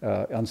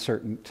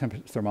uncertain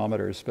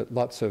thermometers, but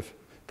lots of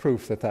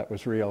proof that that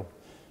was real.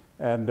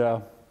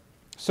 And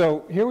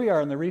so here we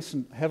are in the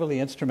recent heavily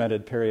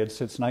instrumented period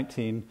since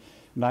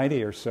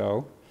 1990 or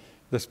so,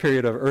 this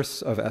period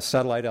of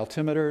satellite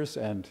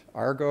altimeters and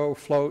Argo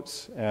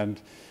floats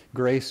and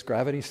GRACE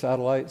gravity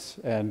satellites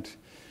and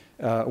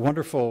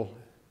wonderful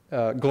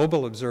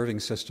global observing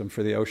system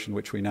for the ocean,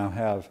 which we now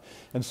have.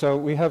 And so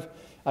we have,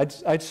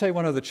 I'd say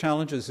one of the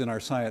challenges in our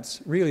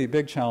science, really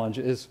big challenge,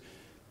 is,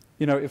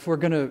 if we're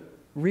going to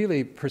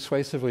really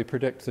persuasively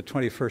predict the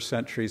 21st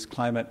century's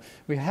climate,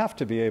 we have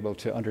to be able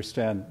to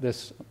understand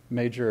this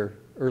major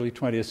early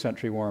 20th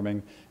century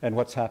warming and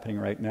what's happening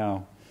right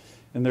now.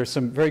 And there's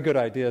some very good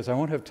ideas. I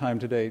won't have time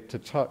today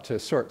to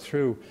sort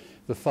through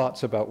the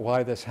thoughts about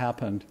why this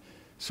happened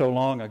so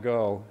long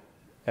ago.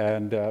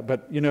 And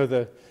but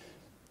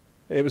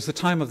it was the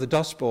time of the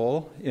Dust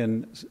Bowl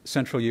in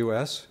central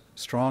U.S.,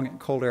 strong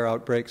cold air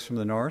outbreaks from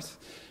the north,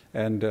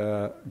 and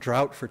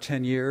drought for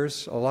 10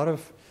 years. A lot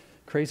of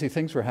crazy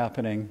things were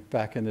happening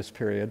back in this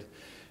period.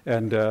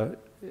 And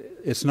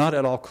it's not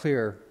at all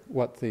clear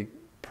what the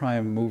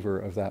prime mover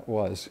of that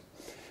was.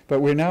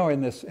 But we're now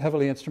in this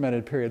heavily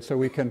instrumented period, so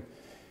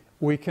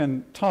we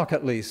can talk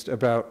at least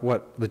about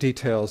what the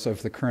details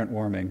of the current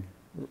warming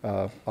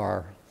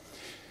are.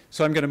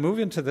 So I'm going to move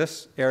into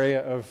this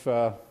area of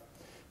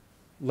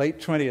late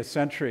 20th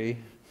century,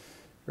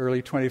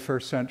 early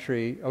 21st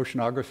century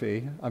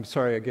oceanography. I'm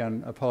sorry,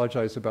 again,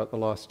 apologize about the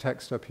lost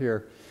text up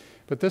here.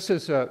 But this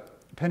is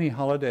Penny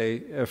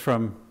Holliday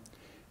from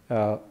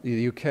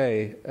the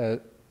UK,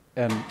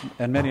 and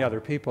many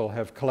other people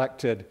have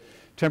collected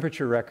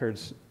temperature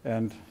records,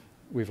 and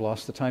we've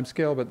lost the time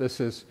scale, but this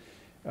is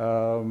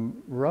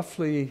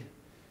roughly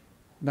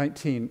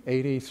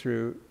 1980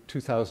 through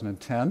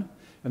 2010.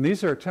 And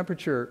these are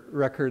temperature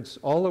records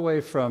all the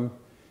way from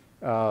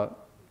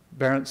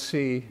Barents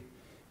Sea,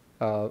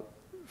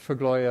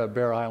 Fugloya,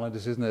 Bear Island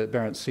is in the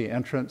Barents Sea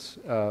entrance,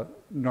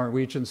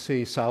 Norwegian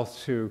Sea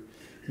south to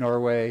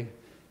Norway,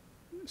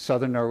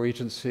 southern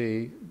Norwegian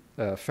Sea,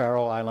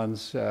 Faroe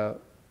Islands,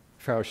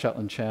 Faroe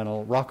Shetland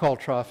Channel. Rockall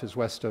Trough is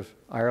west of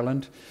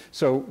Ireland.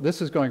 So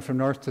this is going from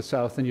north to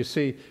south, and you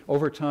see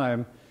over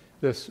time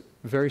this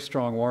very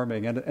strong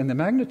warming. And the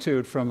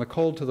magnitude from the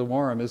cold to the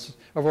warm is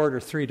of order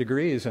 3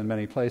 degrees in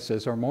many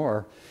places or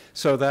more.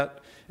 So that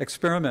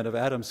experiment of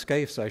Adam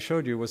Scaife's I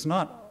showed you was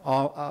not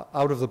out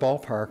of the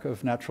ballpark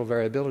of natural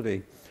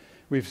variability.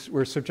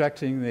 We're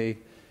subjecting the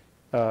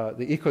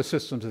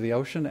ecosystems of the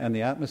ocean and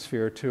the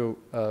atmosphere to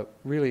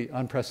really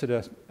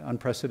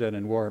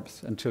unprecedented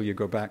warmth until you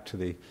go back to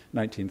the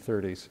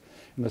 1930s.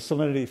 And the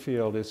salinity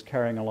field is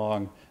carrying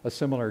along a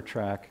similar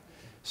track,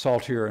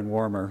 saltier and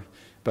warmer,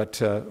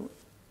 but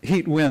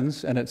heat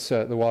wins, and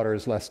the water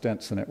is less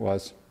dense than it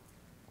was.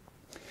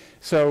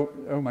 So,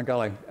 oh my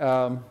golly,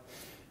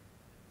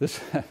 it's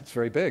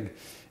very big.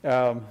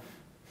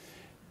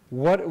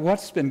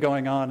 What's been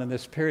going on in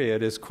this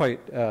period is quite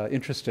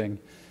interesting.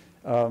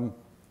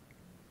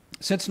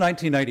 Since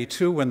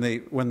 1992, when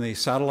the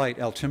satellite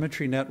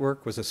altimetry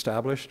network was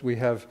established, we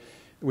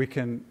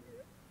can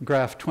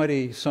graph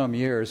 20-some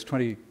years,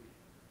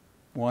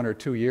 21 or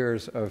 2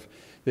 years of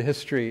the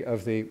history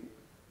of the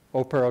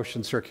upper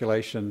ocean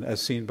circulation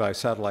as seen by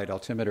satellite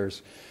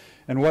altimeters.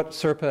 And what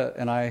Sirpa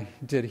and I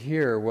did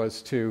here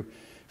was to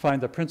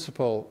find the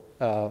principal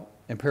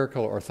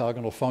empirical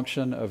orthogonal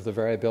function of the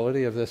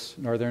variability of this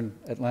northern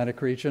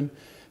Atlantic region.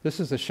 This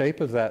is the shape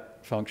of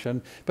that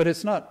function, but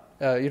it's not,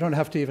 you don't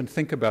have to even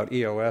think about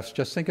EOS,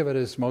 just think of it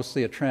as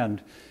mostly a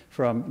trend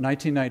from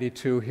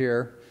 1992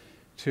 here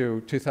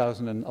to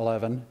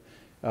 2011.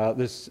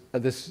 This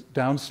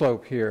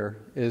downslope here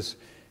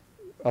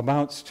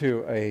amounts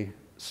to a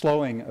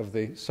slowing of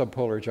the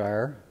subpolar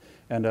gyre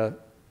and a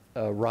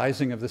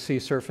rising of the sea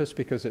surface,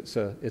 because it's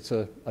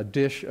a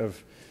dish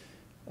of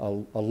a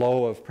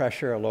low of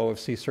pressure, a low of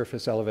sea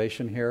surface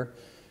elevation here.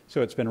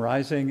 So it's been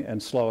rising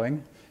and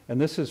slowing, and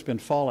this has been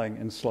falling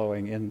and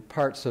slowing in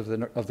parts of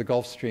the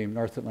Gulf Stream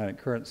North Atlantic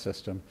current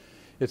system.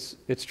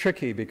 It's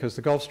tricky because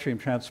the Gulf Stream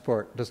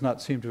transport does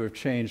not seem to have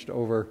changed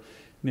over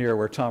near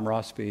where Tom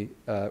Rossby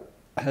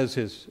has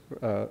his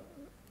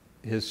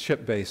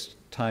ship-based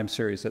time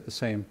series at the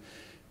same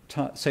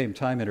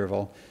time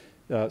interval.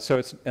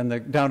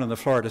 Down in the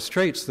Florida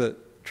Straits, the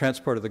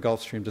transport of the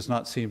Gulf Stream does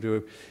not seem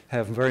to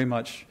have very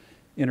much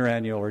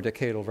interannual or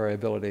decadal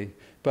variability.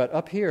 But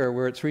up here,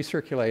 where it's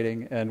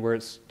recirculating and where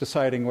it's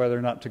deciding whether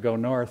or not to go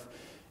north,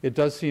 it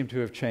does seem to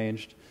have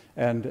changed,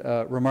 and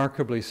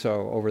remarkably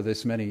so over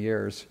this many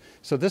years.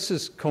 So this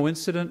is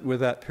coincident with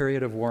that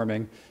period of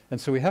warming,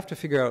 and so we have to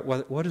figure out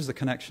what is the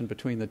connection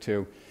between the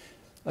two.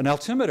 An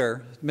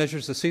altimeter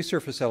measures the sea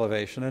surface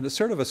elevation, and it's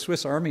sort of a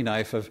Swiss Army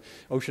knife of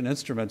ocean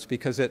instruments,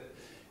 because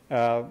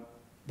the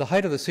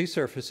height of the sea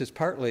surface is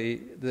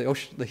partly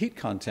the heat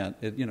content,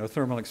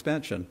 thermal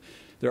expansion.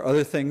 There are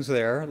other things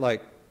there,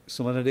 like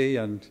salinity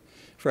and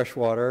fresh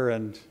water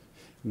and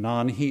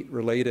non-heat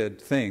related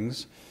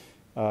things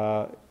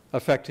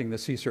affecting the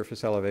sea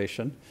surface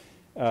elevation,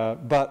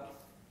 but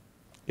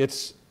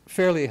it's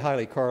fairly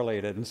highly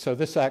correlated, and so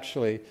this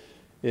actually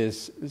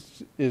is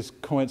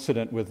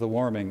coincident with the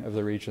warming of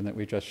the region that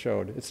we just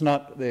showed. It's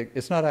not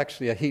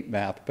actually a heat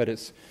map, but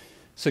it's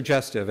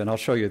suggestive, and I'll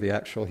show you the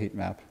actual heat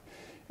map.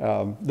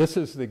 This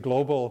is the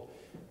global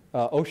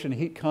ocean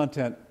heat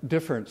content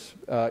difference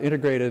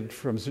integrated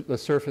from the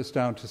surface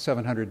down to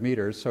 700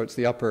 meters, so it's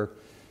the upper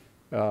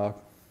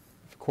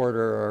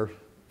quarter or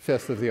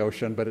fifth of the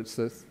ocean, but it's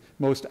the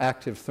most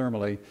active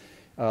thermally.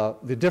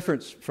 The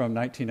difference from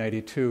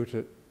 1992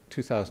 to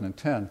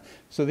 2010.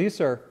 So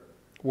these are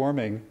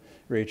warming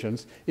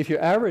regions. If you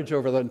average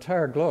over the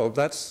entire globe,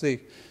 that's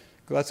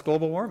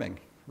global warming,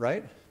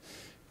 right?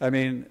 I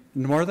mean,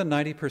 more than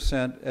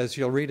 90%, as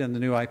you'll read in the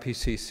new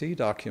IPCC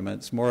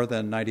documents, more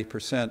than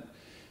 90%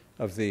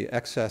 of the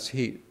excess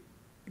heat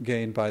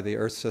gained by the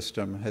Earth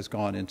system has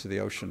gone into the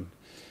ocean,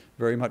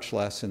 very much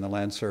less in the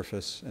land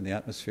surface and the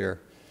atmosphere.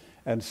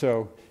 And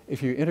so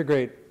if you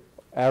integrate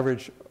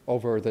average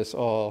over this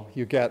all,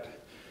 you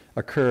get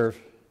a curve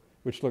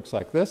which looks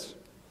like this.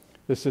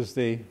 This is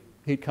the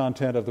heat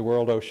content of the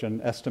world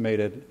ocean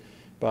estimated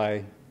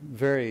by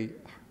very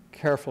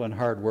careful and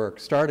hard work,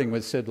 starting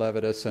with Sid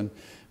Levitas and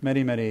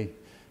many, many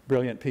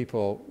brilliant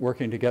people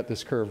working to get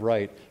this curve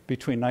right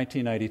between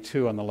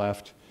 1992 on the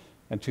left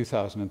and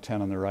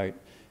 2010 on the right.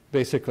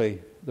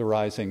 Basically, the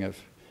rising of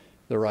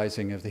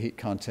the heat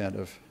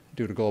content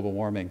due to global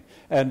warming.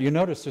 And you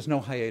notice there's no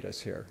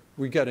hiatus here.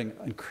 We're getting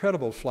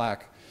incredible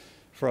flack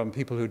from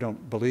people who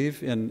don't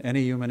believe in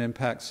any human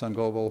impacts on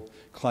global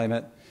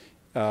climate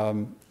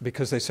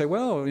because they say,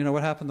 well, you know,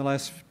 what happened the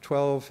last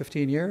 12,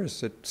 15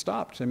 years? It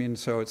stopped. I mean,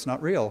 so it's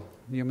not real.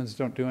 Humans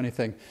don't do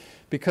anything.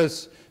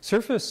 Because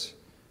surface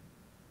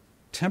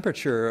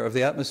temperature of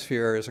the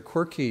atmosphere is a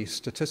quirky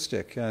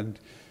statistic, and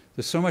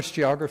there's so much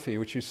geography,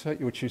 which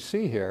you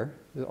see here,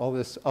 all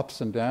this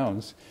ups and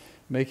downs,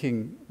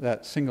 making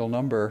that single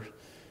number.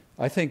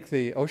 I think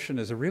the ocean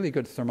is a really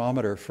good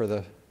thermometer for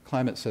the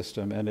climate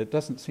system, and it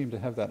doesn't seem to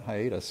have that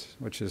hiatus,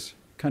 which is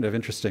kind of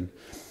interesting.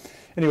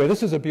 Anyway,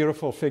 this is a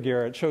beautiful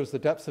figure. It shows the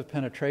depth of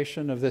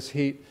penetration of this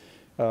heat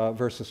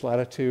versus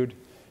latitude.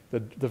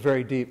 The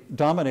very deep,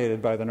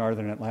 dominated by the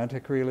northern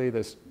Atlantic, really,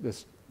 this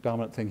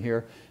dominant thing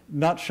here.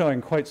 Not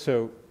showing quite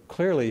so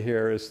clearly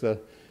here is the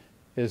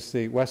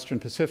Western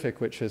Pacific,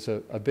 which is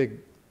a big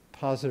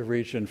positive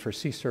region for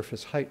sea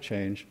surface height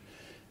change.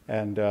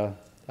 And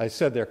I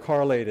said they're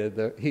correlated,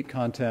 the heat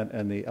content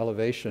and the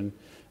elevation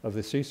of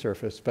the sea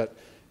surface, but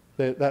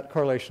that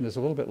correlation is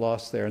a little bit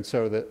lost there. And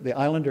so the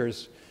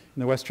islanders in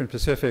the Western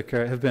Pacific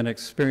have been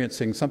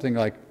experiencing something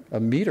like a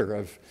meter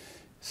of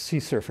sea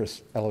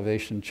surface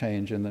elevation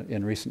change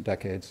in recent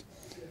decades.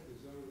 Is that the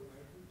zonal average?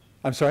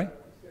 I'm sorry? Is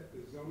that the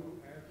zonal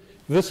average?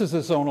 This is the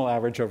zonal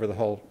average over the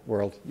whole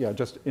world. Yeah,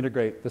 just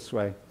integrate this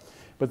way.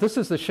 But this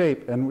is the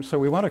shape, and so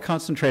we want to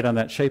concentrate on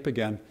that shape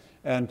again.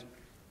 And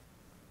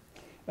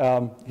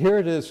here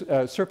it is.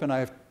 Serp and I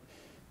have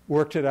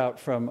worked it out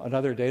from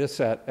another data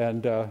set,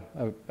 and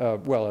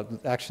well,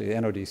 actually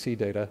NODC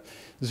data,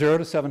 0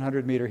 to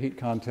 700 meter heat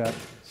content.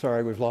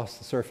 Sorry, we've lost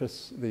the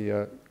surface,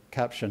 the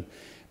caption.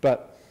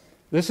 But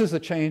this is the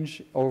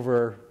change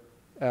over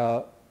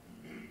that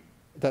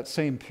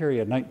same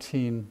period, wait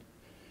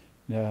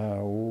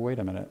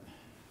a minute.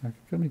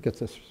 Let me get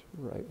this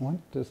right. What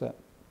does that?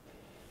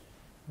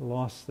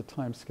 Lost the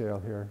time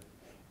scale here.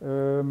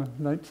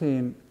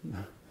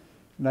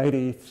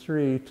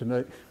 1993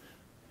 to...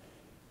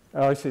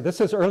 Oh, I see. This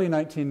is early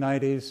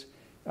 1990s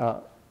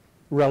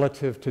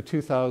relative to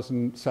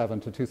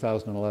 2007 to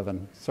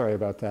 2011. Sorry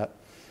about that.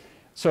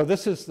 So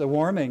this is the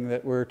warming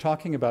that we're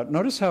talking about.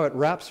 Notice how it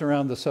wraps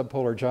around the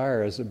subpolar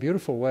gyre as a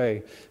beautiful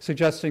way,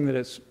 suggesting that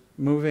it's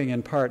moving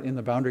in part in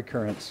the boundary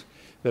currents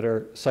that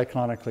are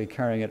cyclonically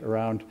carrying it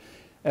around.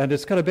 And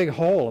it's got a big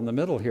hole in the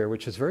middle here,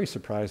 which is very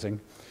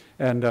surprising,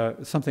 and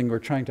something we're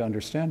trying to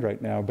understand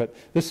right now. But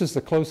this is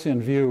the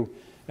close-in view,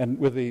 and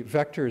with the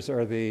vectors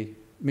are the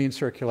mean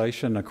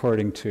circulation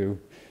according to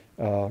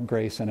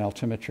GRACE and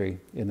altimetry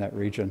in that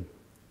region.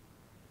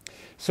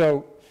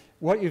 So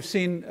what you've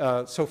seen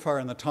so far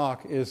in the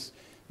talk is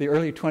the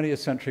early 20th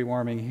century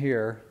warming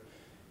here,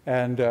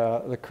 and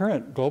the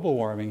current global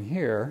warming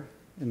here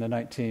in the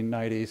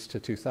 1990s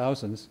to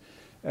 2000s.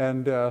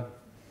 And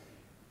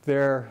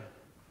the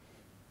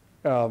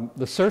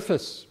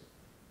surface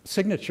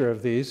signature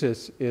of these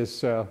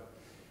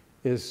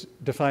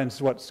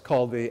defines what's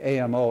called the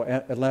AMO,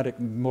 Atlantic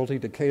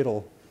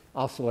Multidecadal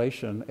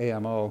Oscillation,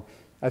 AMO.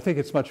 I think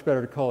it's much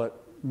better to call it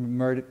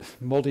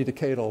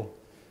multidecadal,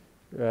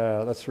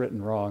 that's written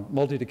wrong,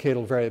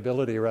 multidecadal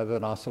variability rather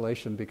than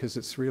oscillation, because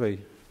it's really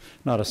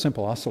not a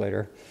simple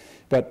oscillator.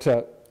 But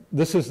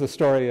this is the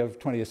story of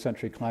 20th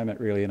century climate,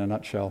 really, in a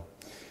nutshell.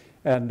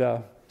 And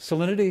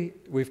salinity,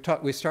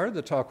 we started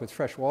the talk with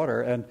fresh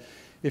water, and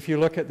if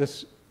you look at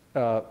this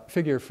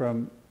figure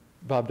from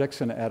Bob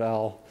Dixon et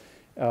al.,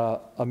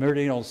 a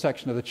meridional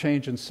section of the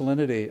change in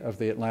salinity of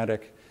the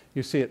Atlantic,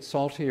 you see it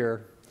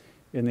saltier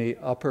in the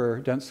upper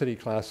density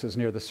classes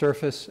near the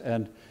surface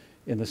and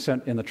in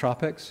the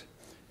tropics,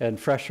 and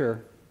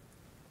fresher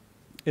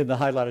in the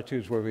high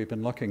latitudes where we've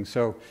been looking.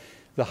 So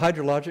the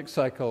hydrologic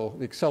cycle,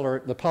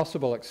 the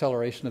possible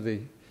acceleration of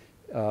the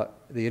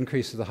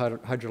increase of the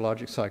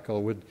hydrologic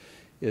cycle would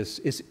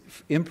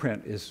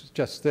imprint is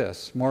just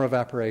this: more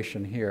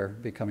evaporation here,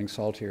 becoming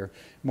saltier,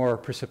 more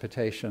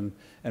precipitation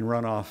and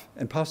runoff,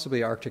 and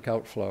possibly Arctic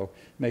outflow,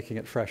 making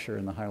it fresher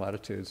in the high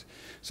latitudes.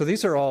 So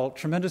these are all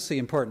tremendously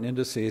important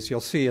indices. You'll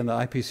see in the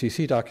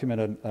IPCC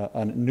document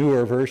a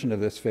newer version of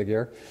this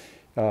figure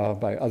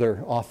by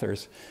other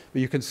authors.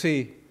 But you can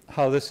see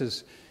how this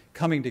is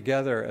coming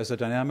together as a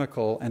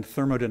dynamical and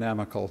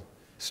thermodynamical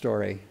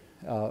story,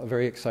 a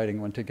very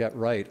exciting one to get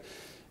right.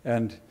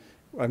 And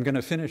I'm going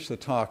to finish the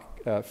talk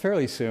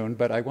fairly soon,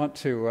 but I want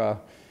to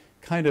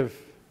kind of,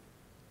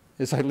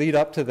 as I lead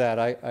up to that,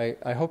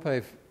 I hope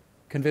I've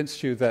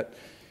convinced you that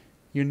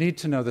you need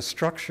to know the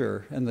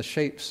structure and the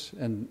shapes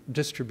and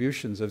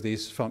distributions of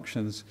these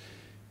functions,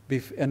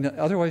 and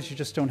otherwise you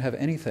just don't have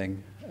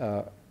anything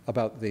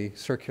about the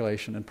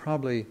circulation and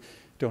probably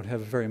don't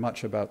have very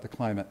much about the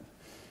climate.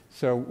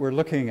 So we're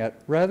looking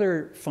at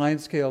rather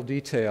fine-scale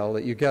detail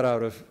that you get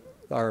out of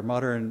our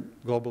modern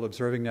global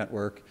observing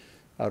network,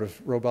 out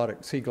of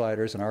robotic sea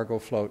gliders and Argo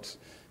floats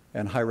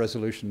and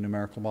high-resolution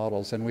numerical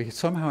models. And we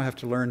somehow have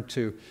to learn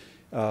to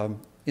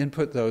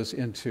input those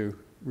into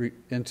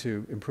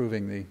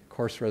improving the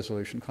coarse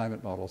resolution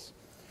climate models.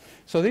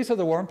 So these are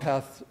the warm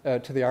paths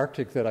to the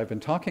Arctic that I've been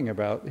talking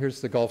about.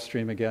 Here's the Gulf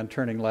Stream again,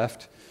 turning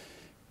left.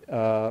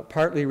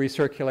 Partly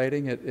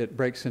recirculating, it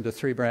breaks into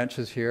three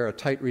branches here: a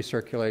tight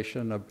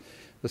recirculation of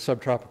the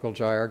subtropical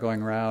gyre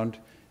going around,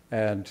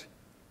 and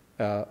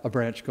a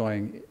branch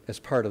going as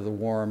part of the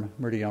warm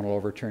meridional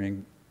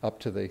overturning up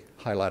to the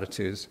high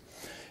latitudes.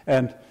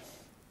 And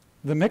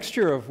the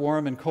mixture of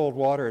warm and cold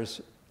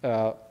waters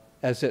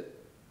as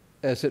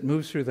it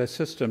moves through the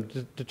system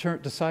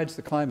decides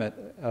the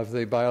climate of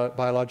the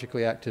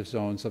biologically active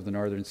zones of the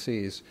northern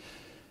seas.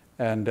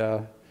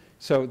 And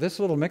so this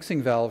little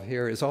mixing valve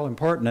here is all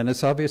important, and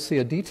it's obviously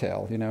a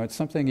detail. You know, it's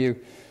something you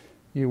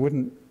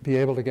wouldn't be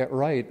able to get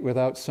right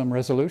without some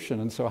resolution.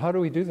 And so how do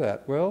we do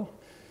that? Well,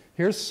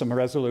 here's some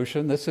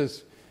resolution. This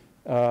is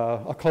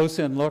a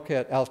close-in look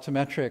at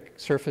altimetric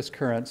surface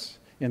currents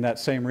in that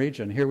same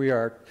region. Here we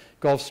are,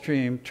 Gulf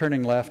Stream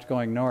turning left,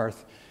 going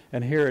north,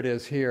 and here it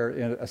is here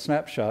in a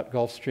snapshot,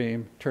 Gulf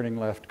Stream turning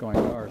left, going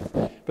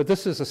north. But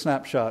this is a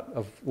snapshot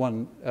of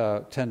one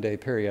 10-day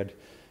period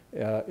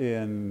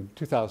in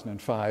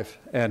 2005,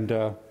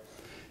 and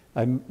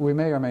we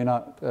may or may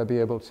not be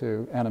able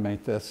to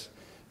animate this.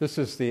 This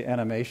is the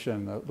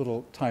animation. The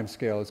little time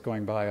scale is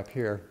going by up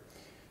here.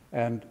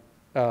 And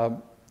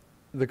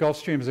the Gulf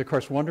Stream is, of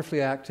course,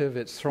 wonderfully active.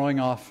 It's throwing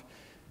off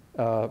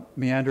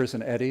meanders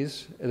and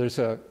eddies. There's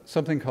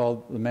something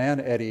called the man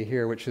eddy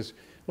here, which is a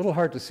little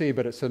hard to see,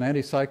 but it's an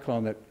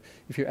anticyclone that,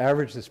 if you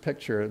average this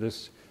picture,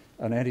 there's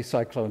an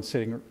anticyclone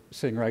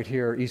sitting right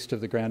here east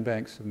of the Grand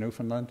Banks of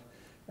Newfoundland.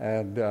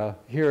 And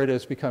here it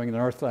is becoming the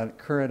North Atlantic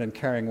Current and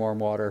carrying warm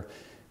water,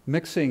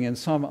 mixing in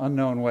some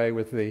unknown way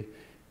with the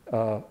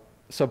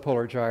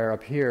subpolar gyre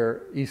up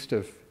here east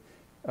of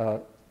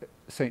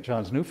St.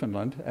 John's,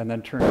 Newfoundland, and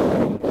then turning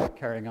around and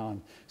carrying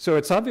on. So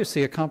it's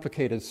obviously a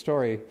complicated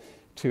story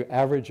to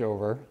average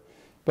over,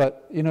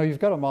 but you know, you've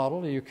got a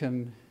model. You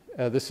can,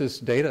 this is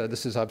data,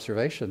 this is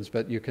observations,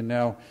 but you can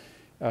now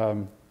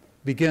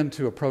begin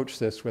to approach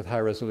this with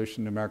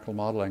high-resolution numerical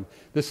modeling.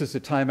 This is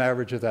the time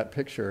average of that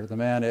picture, the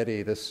man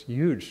eddy, this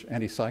huge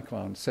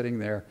anticyclone sitting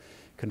there,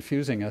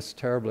 confusing us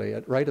terribly,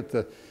 right at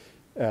the,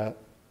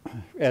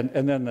 and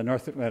then the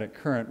North Atlantic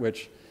Current,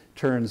 which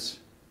turns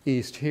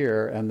east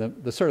here, and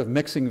the sort of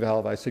mixing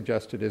valve I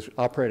suggested is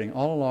operating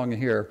all along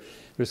here.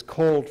 There's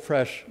cold,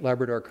 fresh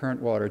Labrador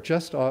Current water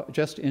just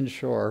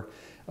inshore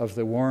of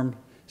the warm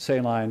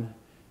saline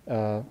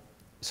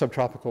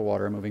subtropical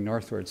water moving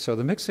northward. So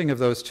the mixing of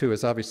those two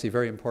is obviously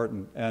very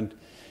important. And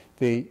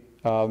a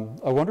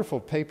wonderful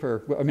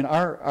paper, I mean,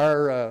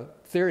 our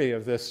theory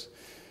of this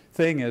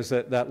thing is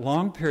that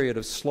long period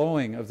of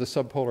slowing of the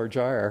subpolar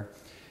gyre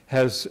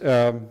has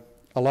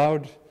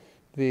allowed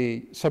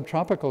the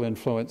subtropical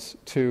influence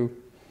to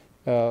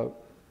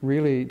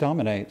really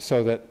dominate,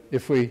 so that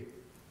if we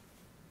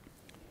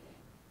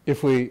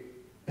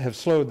have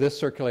slowed this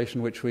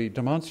circulation, which we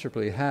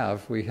demonstrably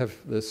have, we have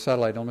the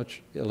satellite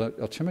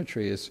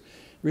altimetry is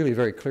really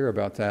very clear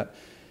about that,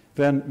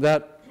 then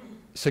that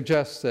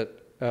suggests that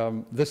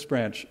this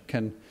branch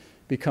can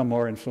become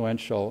more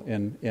influential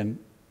in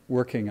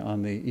working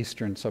on the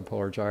eastern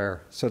subpolar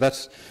gyre. So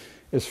that's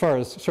as far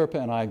as Serpa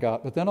and I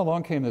got. But then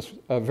along came this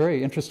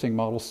very interesting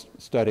model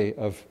study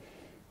of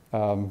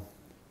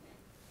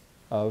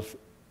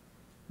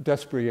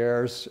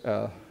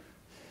Desbruyères,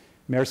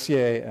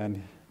 Mercier,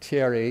 and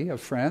Thierry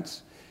of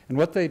France. And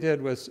what they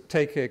did was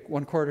take a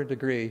 1/4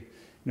 degree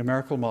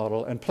numerical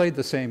model and played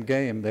the same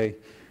game.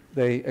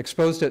 They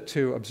exposed it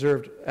to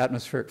observed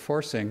atmospheric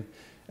forcing,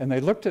 and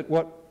they looked at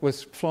what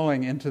was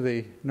flowing into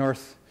the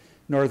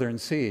northern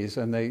seas,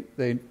 and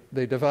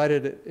they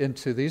divided it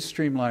into these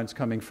streamlines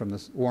coming from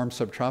the warm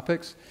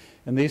subtropics,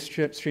 and these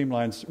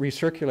streamlines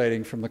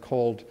recirculating from the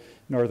cold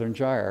northern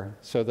gyre.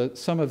 So the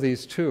sum of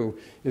these two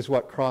is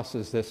what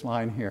crosses this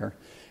line here.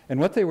 And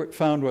what they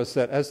found was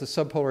that as the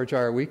subpolar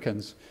gyre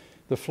weakens,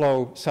 the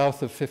flow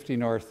south of 50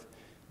 north,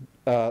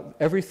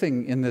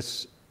 everything in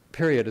this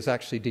period is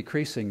actually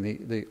decreasing.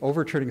 The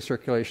overturning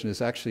circulation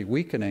is actually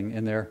weakening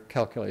in their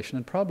calculation,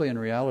 and probably in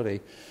reality.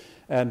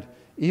 And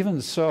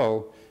even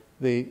so,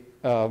 the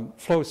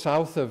flow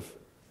south of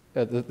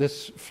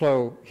this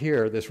flow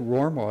here, this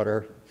warm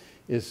water,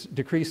 is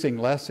decreasing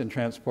less in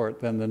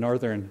transport than the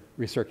northern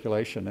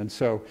recirculation. And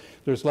so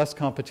there's less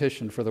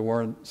competition for the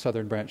warm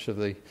southern branch of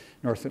the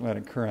North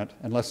Atlantic Current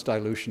and less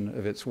dilution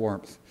of its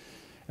warmth.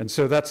 And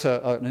so that's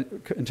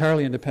an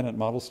entirely independent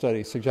model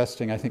study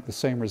suggesting, I think, the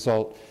same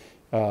result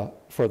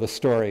for the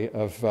story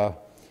of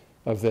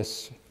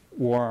this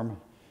warm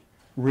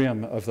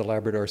rim of the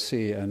Labrador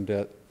Sea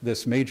and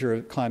this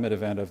major climate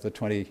event of the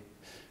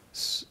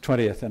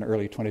 20th and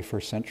early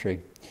 21st century.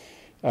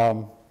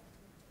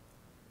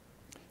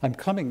 I'm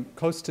coming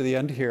close to the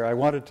end here. I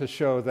wanted to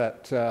show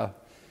that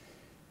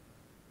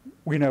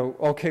we know,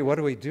 okay, what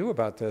do we do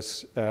about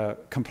this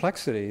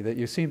complexity that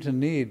you seem to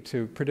need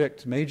to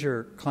predict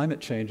major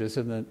climate changes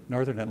in the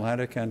northern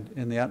Atlantic and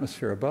in the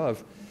atmosphere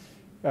above?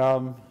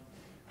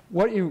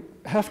 What you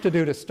have to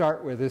do to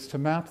start with is to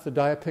map the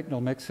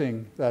diapycnal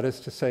mixing, that is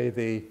to say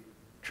the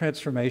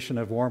transformation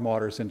of warm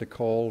waters into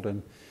cold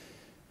and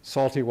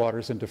salty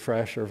waters into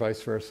fresh or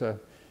vice versa,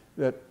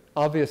 that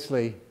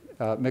obviously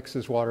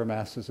mixes water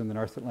masses in the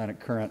North Atlantic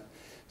Current.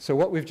 So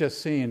what we've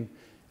just seen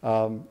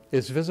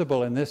is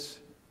visible in this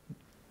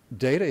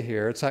data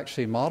here. It's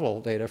actually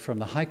model data from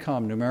the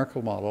HICOM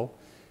numerical model.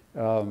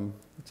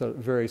 It's a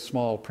very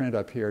small print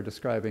up here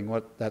describing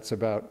what that's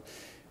about.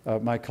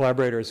 My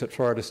collaborators at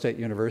Florida State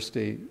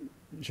University,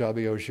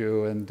 Jabi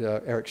Oju and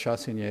Eric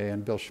Chassignet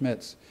and Bill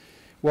Schmitz,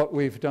 what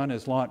we've done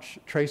is launch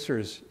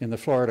tracers in the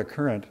Florida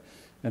Current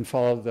and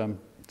followed them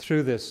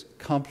through this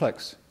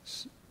complex,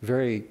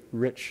 very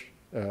rich,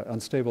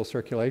 unstable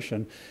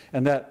circulation.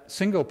 And that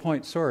single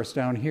point source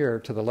down here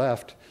to the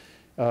left,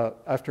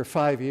 after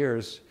 5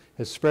 years,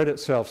 has spread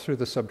itself through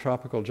the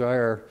subtropical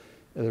gyre,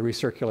 the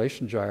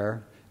recirculation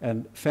gyre,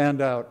 and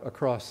fanned out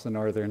across the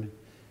northern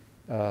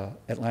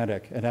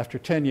Atlantic. And after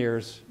 10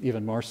 years,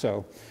 even more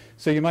so.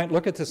 So you might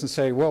look at this and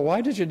say, well, why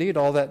did you need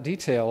all that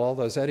detail, all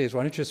those eddies?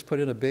 Why don't you just put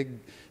in a big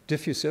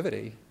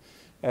diffusivity?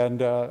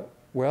 And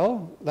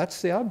well,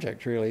 that's the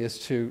object, really, is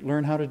to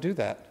learn how to do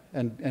that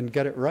and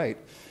get it right.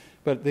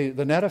 But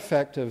the net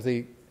effect of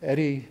the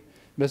eddy,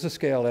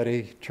 mesoscale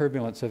eddy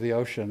turbulence of the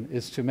ocean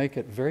is to make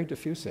it very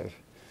diffusive.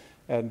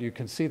 And you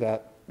can see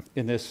that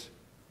in this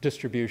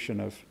distribution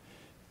of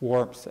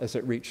warmth as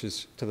it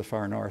reaches to the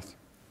far north.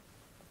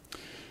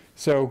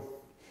 So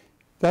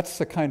that's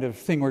the kind of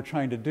thing we're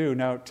trying to do.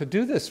 Now, to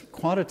do this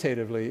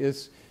quantitatively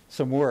is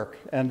some work.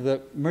 And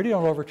the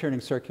meridional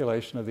overturning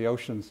circulation of the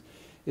oceans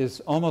is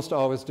almost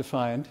always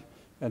defined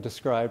and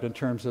described in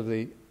terms of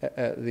the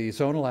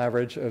zonal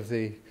average of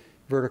the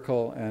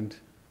vertical and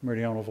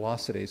meridional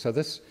velocity. So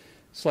this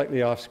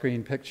slightly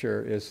off-screen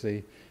picture is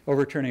the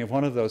overturning of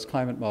one of those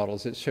climate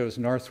models. It shows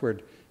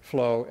northward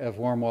flow of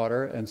warm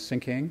water and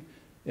sinking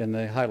in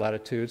the high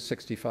latitudes,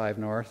 65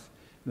 north,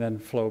 and then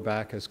flow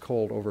back as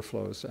cold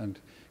overflows and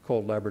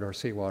cold Labrador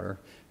seawater.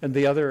 And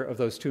the other of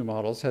those two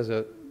models has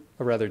a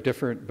rather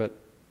different but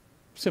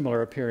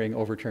similar appearing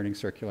overturning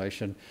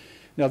circulation.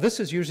 Now, this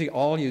is usually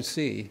all you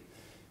see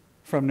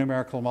from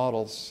numerical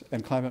models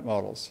and climate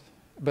models.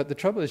 But the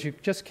trouble is you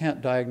just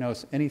can't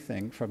diagnose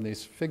anything from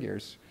these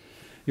figures.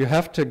 You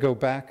have to go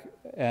back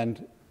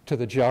and to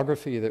the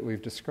geography that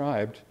we've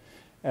described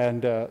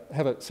and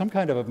have some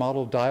kind of a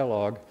model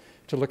dialogue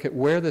to look at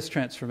where this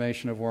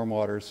transformation of warm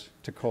waters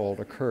to cold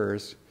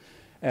occurs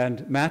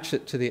and match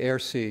it to the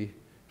air-sea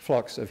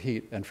flux of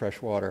heat and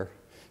fresh water.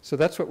 So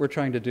that's what we're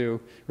trying to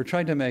do. We're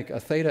trying to make a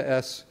theta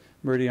S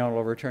meridional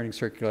overturning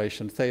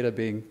circulation, theta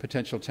being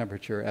potential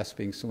temperature, S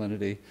being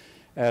salinity.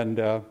 And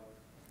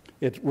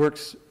it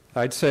works,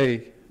 I'd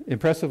say,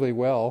 impressively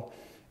well.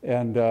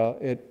 And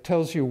it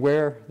tells you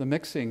where the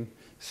mixing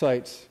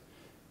sites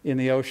in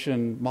the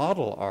ocean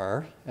model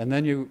are. And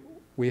then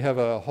we have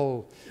a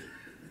whole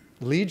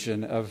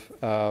legion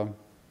of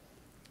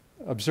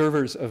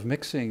observers of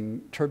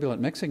mixing,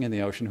 turbulent mixing in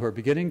the ocean who are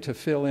beginning to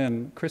fill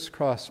in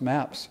crisscross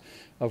maps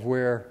of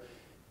where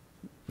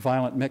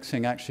violent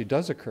mixing actually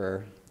does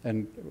occur.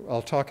 And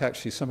I'll talk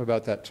actually some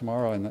about that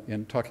tomorrow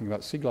in talking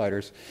about sea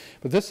gliders.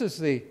 But this is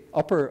the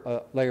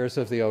upper layers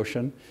of the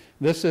ocean.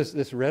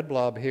 This red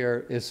blob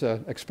here is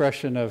an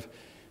expression of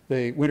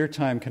the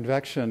wintertime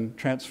convection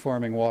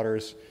transforming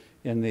waters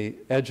in the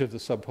edge of the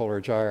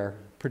subpolar gyre,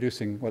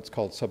 producing what's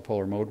called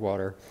subpolar mode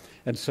water,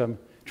 and some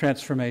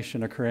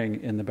transformation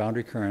occurring in the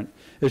boundary current.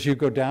 As you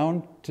go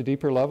down to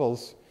deeper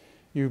levels,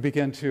 you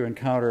begin to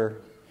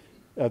encounter,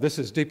 this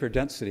is deeper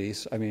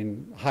densities, I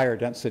mean higher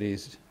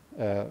densities,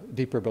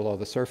 deeper below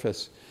the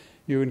surface.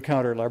 You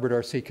encounter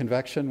Labrador Sea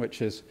convection,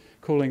 which is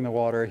cooling the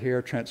water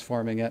here,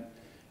 transforming it,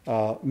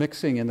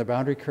 mixing in the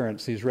boundary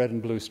currents, these red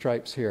and blue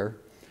stripes here,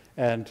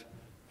 and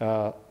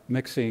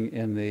mixing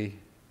in the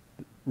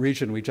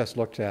region we just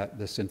looked at,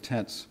 this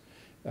intense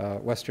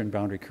western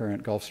boundary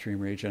current Gulf Stream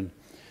region.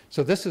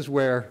 So this is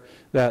where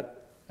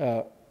that,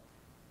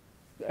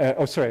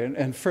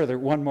 and further,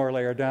 one more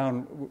layer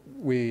down,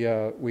 we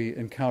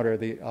encounter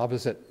the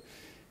opposite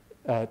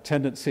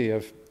tendency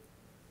of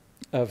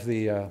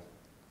the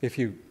if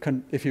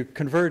you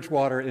converge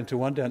water into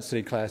one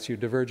density class, you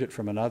diverge it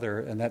from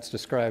another, and that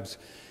describes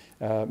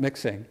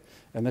mixing.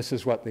 And this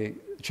is what the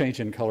change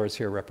in colors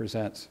here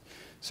represents.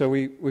 So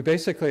we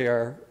basically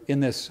are, in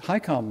this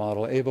HICOM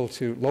model, able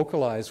to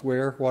localize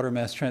where water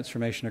mass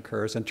transformation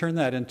occurs and turn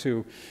that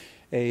into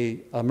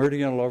a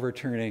meridional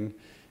overturning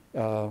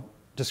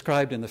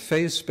described in the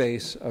phase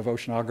space of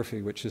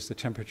oceanography, which is the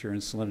temperature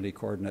and salinity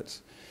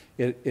coordinates.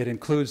 It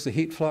includes the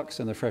heat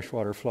flux and the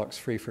freshwater flux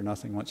free for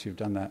nothing once you've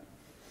done that.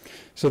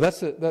 So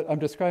I'm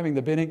describing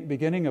the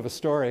beginning of a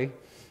story,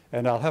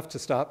 and I'll have to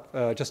stop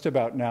just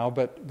about now,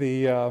 but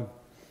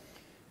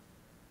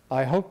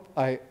I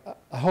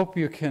hope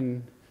you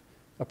can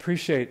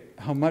appreciate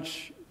how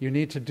much you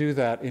need to do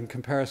that in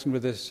comparison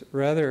with this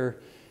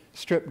rather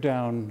stripped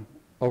down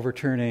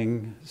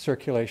overturning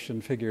circulation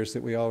figures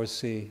that we always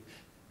see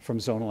from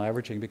zonal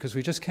averaging, because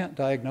we just can't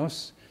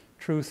diagnose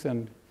truth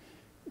and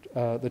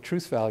the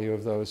truth value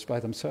of those by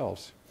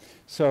themselves.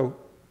 So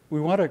we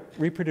want to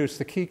reproduce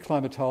the key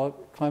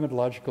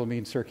climatological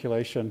mean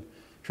circulation,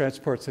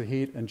 transports of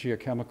heat and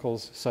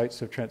geochemicals,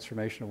 sites of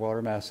transformation of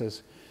water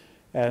masses.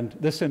 And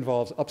this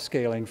involves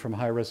upscaling from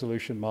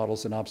high-resolution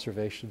models and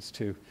observations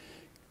to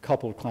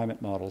coupled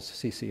climate models,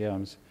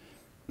 CCMs,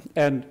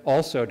 and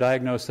also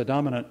diagnose the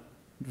dominant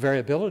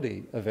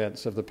variability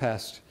events of the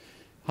past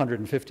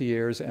 150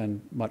 years and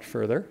much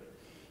further,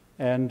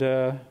 and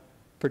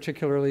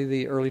particularly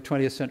the early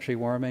 20th century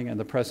warming and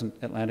the present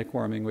Atlantic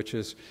warming, which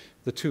is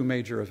the two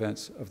major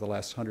events of the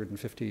last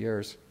 150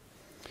 years.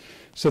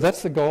 So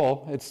that's the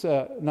goal. It's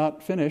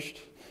not finished,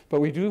 but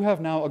we do have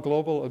now a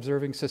global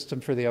observing system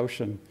for the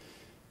ocean.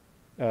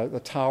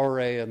 The TAO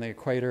array and the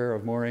equator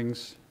of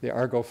moorings, the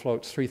Argo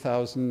floats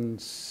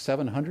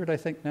 3,700, I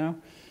think now,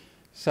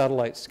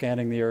 satellites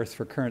scanning the Earth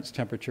for currents,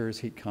 temperatures,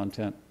 heat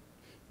content,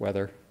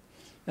 weather,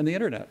 and the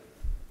internet.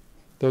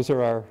 That's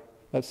our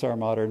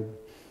modern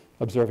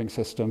observing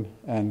system.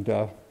 And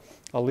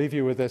I'll leave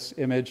you with this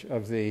image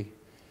of the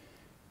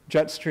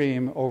jet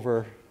stream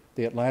over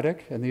the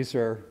Atlantic, and these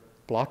are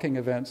blocking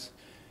events,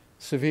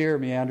 severe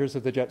meanders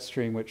of the jet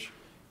stream which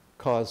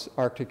cause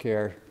Arctic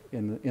air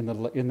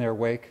in their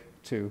wake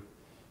to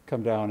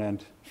come down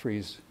and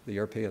freeze the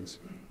Europeans.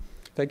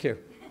 Thank you.